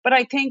her. But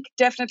I think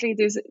definitely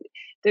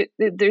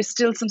there's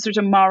still some sort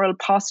of moral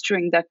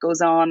posturing that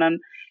goes on, and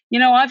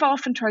I've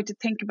often tried to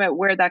think about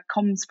where that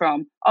comes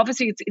from.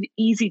 Obviously, it's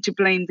easy to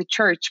blame the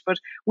church, but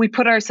we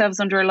put ourselves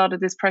under a lot of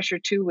this pressure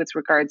too with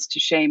regards to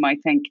shame, I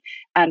think,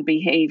 and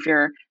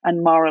behaviour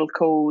and moral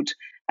code.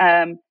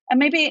 And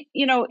maybe,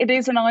 it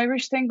is an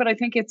Irish thing, but I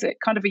think it's a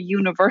kind of a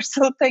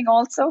universal thing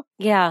also.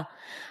 Yeah.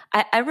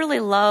 I really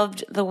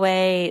loved the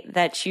way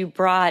that you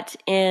brought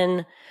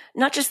in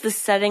not just the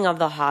setting of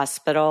the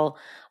hospital,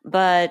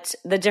 but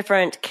the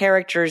different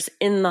characters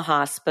in the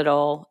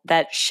hospital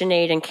that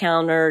Sinead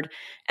encountered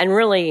and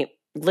really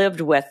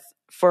lived with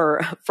for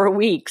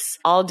weeks,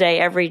 all day,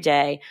 every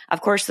day.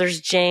 Of course,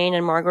 there's Jane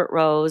and Margaret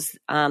Rose,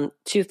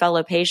 two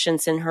fellow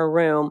patients in her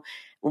room,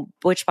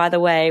 which, by the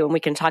way, when we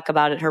can talk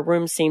about it, her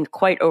room seemed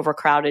quite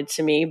overcrowded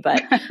to me.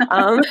 But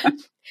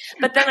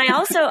but then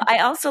I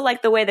also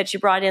like the way that you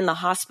brought in the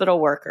hospital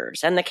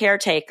workers and the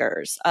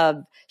caretakers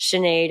of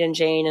Sinead and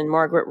Jane and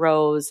Margaret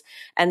Rose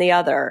and the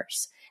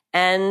others.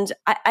 And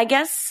I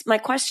guess my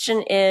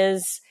question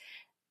is,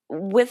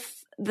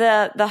 with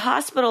the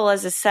hospital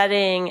as a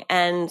setting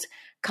and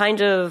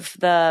kind of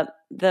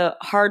the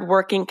hard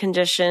working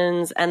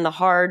conditions and the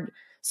hard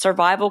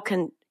survival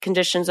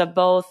conditions of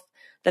both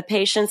the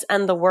patients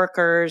and the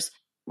workers,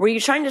 were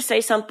you trying to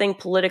say something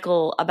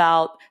political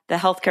about the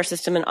healthcare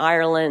system in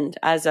Ireland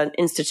as an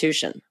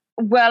institution?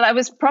 Well, I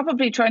was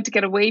probably trying to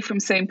get away from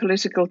saying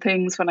political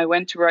things when I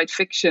went to write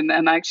fiction,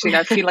 and actually,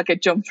 I feel like I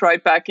jumped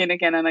right back in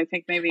again, and I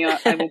think maybe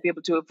I won't be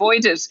able to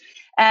avoid it.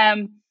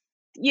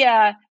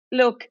 Yeah,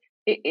 look,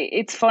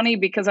 it's funny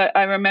because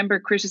I remember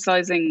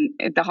criticizing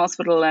the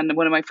hospital, and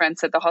one of my friends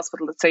said the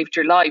hospital that saved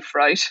your life,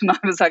 right? And I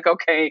was like,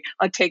 okay,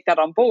 I'll take that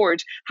on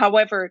board.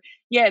 However,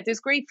 yeah, there's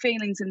great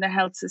failings in the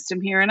health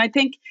system here, and I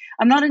think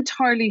I'm not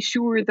entirely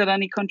sure that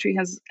any country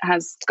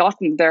has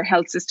gotten their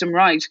health system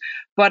right,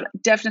 but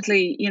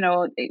definitely,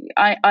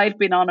 I've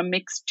been on a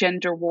mixed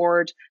gender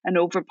ward, an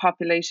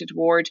overpopulated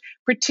ward,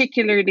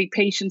 particularly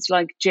patients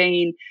like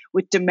Jane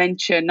with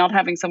dementia, not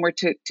having somewhere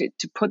to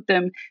put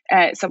them,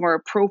 somewhere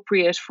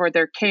appropriate for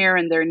their care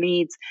and their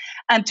needs.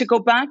 And to go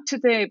back to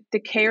the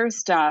care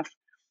staff,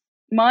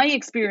 my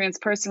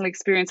personal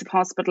experience of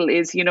hospital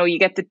is, you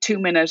get the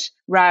 2-minute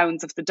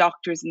rounds of the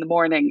doctors in the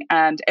morning,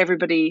 and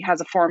everybody has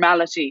a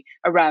formality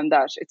around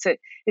that.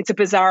 It's a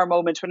bizarre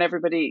moment when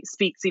everybody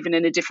speaks even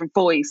in a different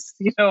voice,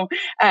 to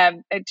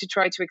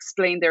try to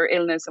explain their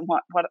illness and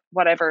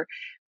whatever.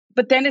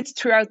 But then it's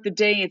throughout the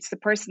day, it's the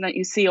person that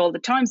you see all the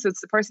time. So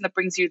it's the person that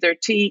brings you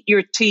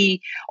your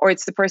tea, or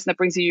it's the person that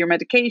brings you your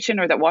medication,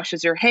 or that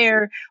washes your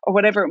hair, or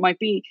whatever it might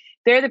be.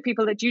 They're the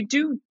people that you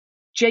do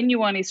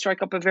genuinely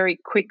strike up a very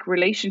quick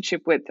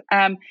relationship with.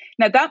 Now,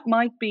 that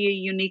might be a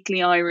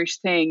uniquely Irish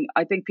thing.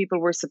 I think people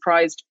were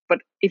surprised, but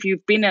if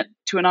you've been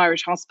to an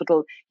Irish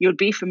hospital, you'll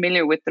be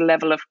familiar with the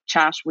level of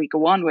chat we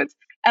go on with.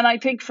 And I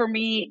think for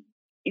me,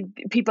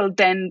 people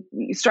then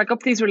strike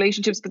up these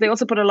relationships, but they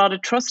also put a lot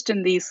of trust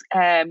in these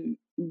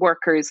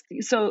workers.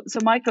 So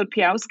Michael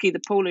Piałowski,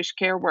 the Polish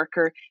care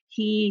worker,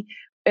 he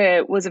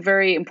was a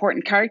very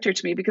important character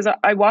to me because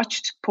I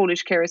watched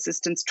Polish care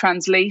assistants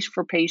translate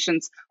for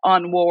patients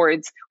on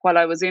wards while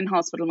I was in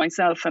hospital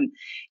myself. And,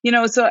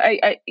 so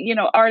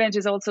Ireland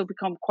has also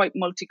become quite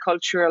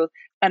multicultural.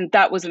 And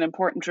that was an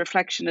important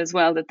reflection as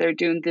well, that they're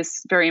doing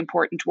this very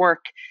important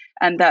work,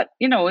 and that,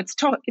 it's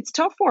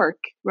tough work,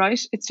 right?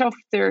 It's tough.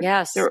 They're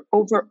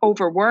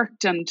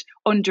overworked and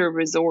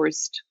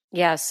under-resourced.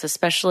 Yes,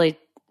 especially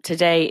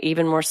today,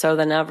 even more so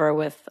than ever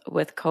with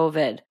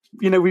COVID.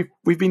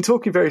 We've been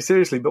talking very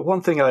seriously, but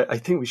one thing I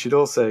think we should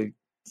also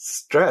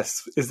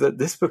stress is that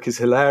this book is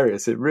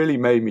hilarious. It really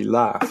made me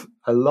laugh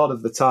a lot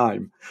of the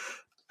time.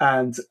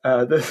 And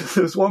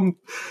there's one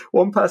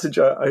passage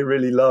I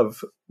really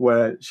love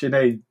where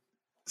Sinead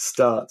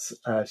starts.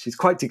 She's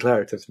quite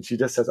declarative, and she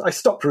just says, "I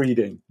stopped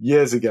reading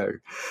years ago."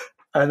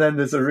 And then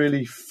there's a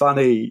really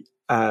funny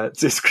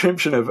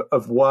description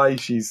of why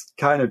she's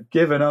kind of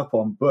given up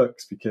on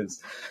books,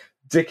 because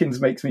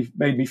Dickens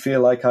made me feel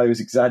like I was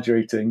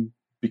exaggerating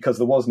because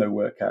there was no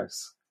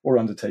workhouse or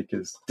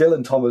undertakers.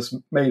 Dylan Thomas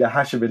made a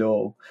hash of it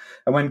all.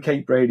 And when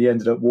Kate Brady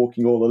ended up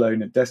walking all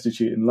alone and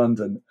destitute in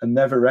London and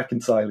never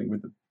reconciling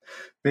with the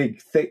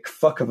big, thick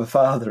fuck of a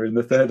father in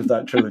the third of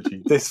that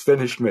trilogy, this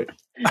finished me.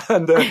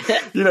 And,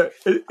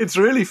 it's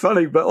really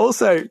funny, but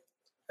also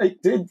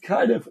it did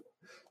kind of,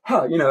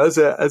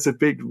 as a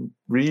big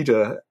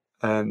reader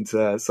and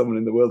someone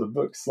in the world of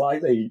books,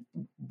 slightly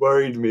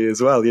worried me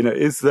as well.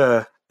 Is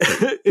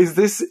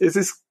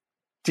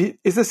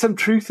there some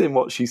truth in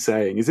what she's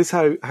saying? Is this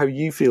how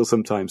you feel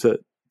sometimes,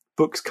 that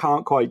books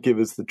can't quite give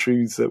us the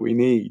truths that we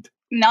need?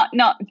 Not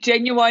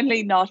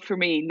genuinely, not for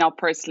me, not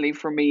personally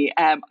for me.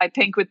 I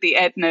think with the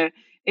Edna,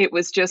 it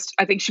was just,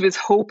 I think she was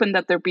hoping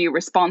that there'd be a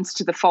response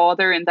to the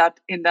father in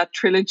that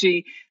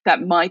trilogy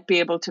that might be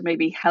able to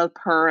maybe help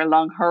her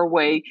along her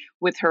way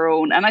with her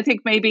own. And I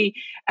think maybe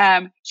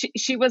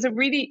she was a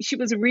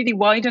really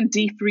wide and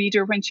deep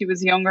reader when she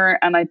was younger,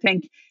 and I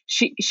think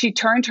she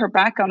turned her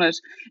back on it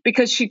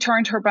because she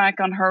turned her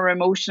back on her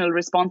emotional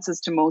responses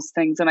to most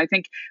things. And I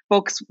think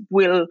books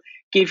will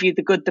give you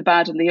the good, the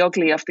bad, and the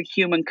ugly of the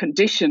human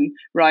condition,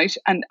 right?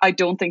 And I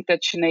don't think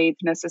that Sinead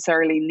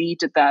necessarily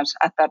needed that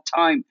at that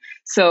time.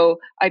 So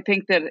I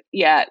think that,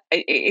 yeah,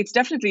 it's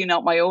definitely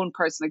not my own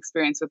personal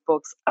experience with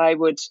books.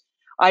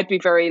 I'd be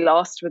very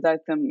lost without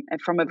them.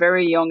 And from a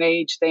very young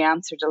age, they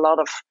answered a lot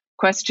of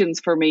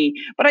questions for me.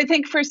 But I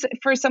think for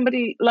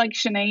somebody like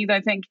Sinead, I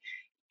think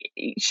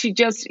she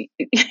just,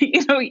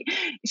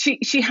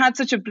 she had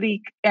such a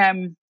bleak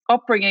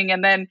upbringing,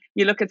 and then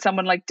you look at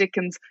someone like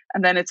Dickens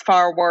and then it's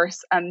far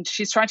worse, and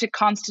she's trying to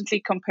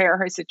constantly compare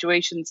her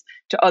situations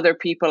to other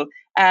people.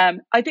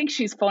 I think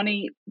she's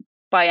funny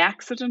by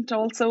accident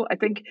also. I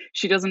think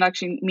she doesn't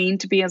actually mean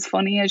to be as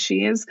funny as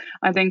she is.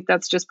 I think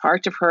that's just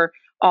part of her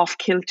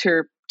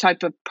off-kilter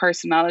type of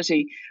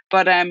personality.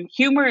 But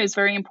humor is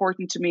very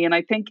important to me, and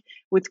I think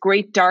with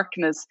great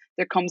darkness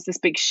there comes this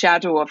big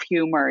shadow of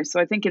humor. So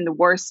I think in the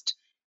worst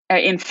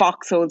in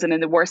foxholes and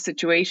in the worst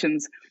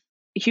situations,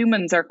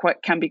 humans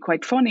can be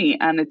quite funny,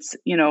 and it's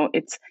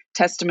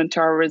testament to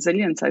our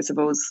resilience, I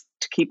suppose,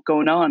 to keep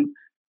going on.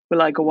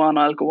 Will I go on?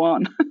 I'll go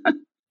on.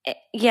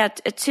 Yeah,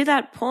 to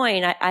that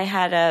point, I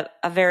had a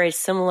very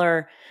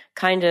similar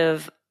kind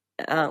of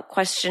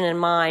question in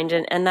mind,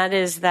 and that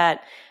is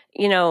that,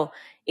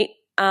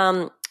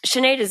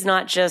 Sinead is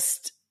not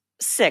just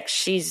sick,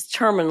 she's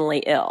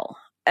terminally ill.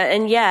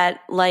 And yet,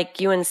 like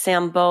you and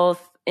Sam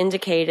both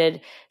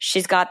indicated,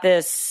 she's got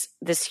this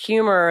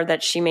humor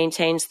that she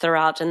maintains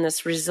throughout and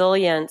this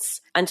resilience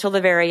until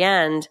the very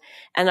end.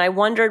 And I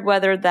wondered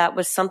whether that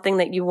was something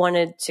that you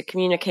wanted to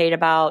communicate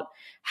about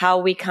how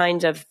we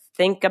kind of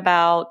think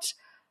about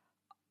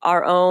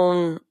our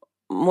own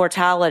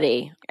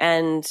mortality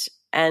and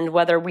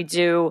whether we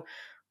do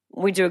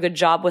a good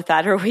job with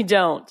that or we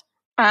don't.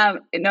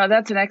 No,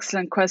 that's an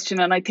excellent question,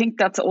 and I think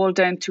that's all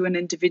down to an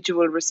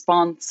individual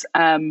response.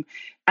 And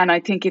I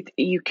think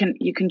you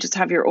can just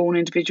have your own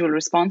individual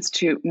response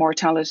to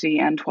mortality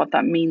and what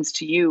that means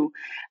to you.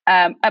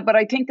 But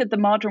I think that the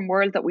modern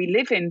world that we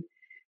live in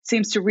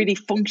seems to really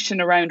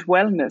function around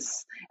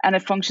wellness, and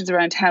it functions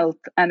around health.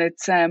 And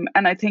it's and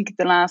I think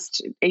the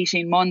last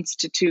 18 months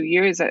to 2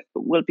 years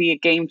will be a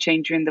game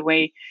changer in the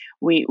way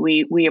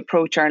we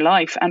approach our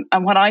life. And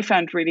what I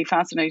found really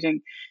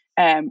fascinating.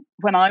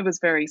 When I was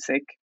very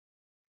sick,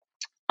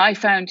 I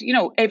found,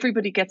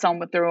 everybody gets on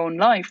with their own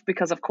life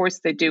because of course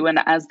they do, and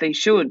as they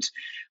should.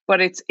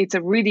 But it's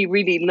a really,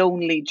 really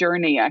lonely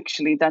journey,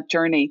 actually, that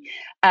journey.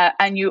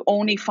 And you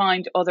only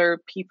find other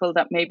people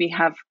that maybe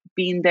have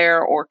been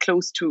there or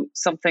close to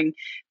something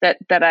that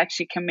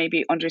actually can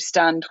maybe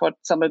understand what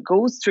someone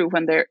goes through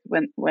when they're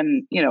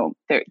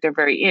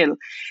very ill.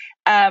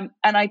 And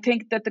I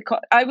think that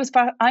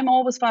I'm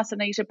always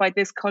fascinated by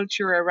this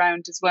culture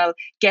around as well.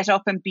 Get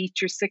up and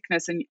beat your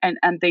sickness, and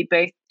they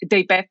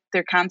bet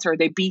their cancer.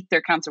 They beat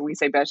their cancer. We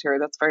say bet here.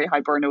 That's very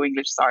Hiberno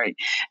English. Sorry.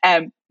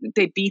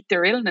 They beat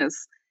their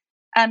illness,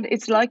 and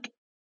it's like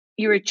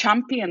you're a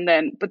champion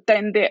then. But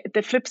then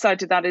the flip side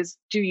to that is,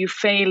 do you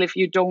fail if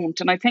you don't?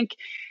 And I think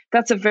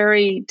that's a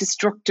very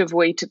destructive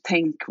way to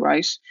think,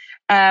 right?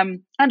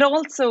 And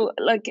also,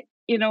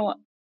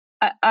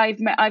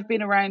 I've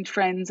been around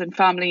friends and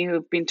family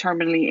who've been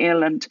terminally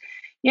ill, and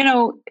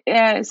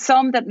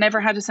some that never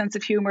had a sense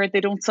of humor,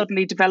 they don't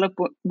suddenly develop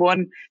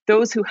one.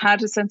 Those who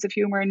had a sense of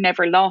humor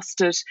never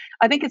lost it.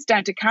 I think it's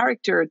down to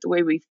character, the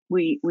way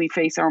we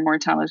face our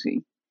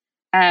mortality.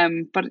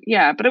 But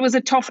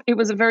it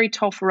was a very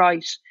tough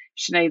write,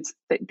 Sinead.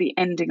 The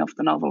ending of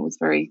the novel was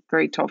very,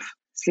 very tough.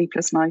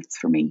 Sleepless nights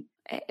for me.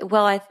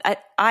 Well,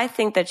 I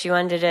think that you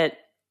ended it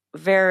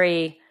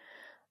very,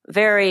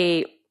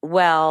 very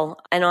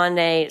well, and on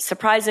a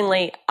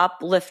surprisingly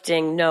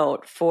uplifting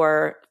note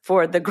for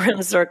the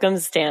grim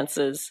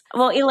circumstances.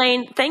 Well,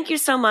 Elaine, thank you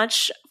so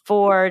much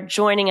for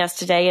joining us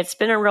today. It's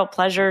been a real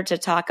pleasure to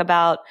talk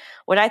about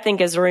what I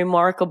think is a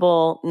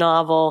remarkable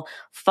novel,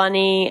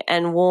 funny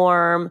and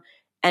warm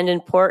and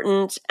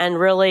important and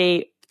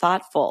really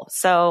thoughtful.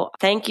 So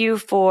thank you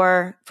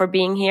for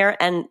being here,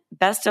 and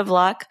best of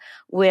luck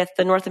with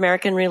the North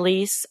American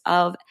release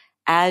of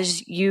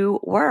As You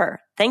Were.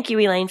 Thank you,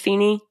 Elaine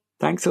Feeney.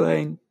 Thanks,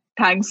 Elaine.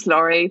 Thanks,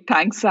 Laurie.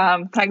 Thanks,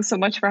 Sam. Thanks so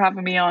much for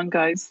having me on,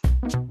 guys.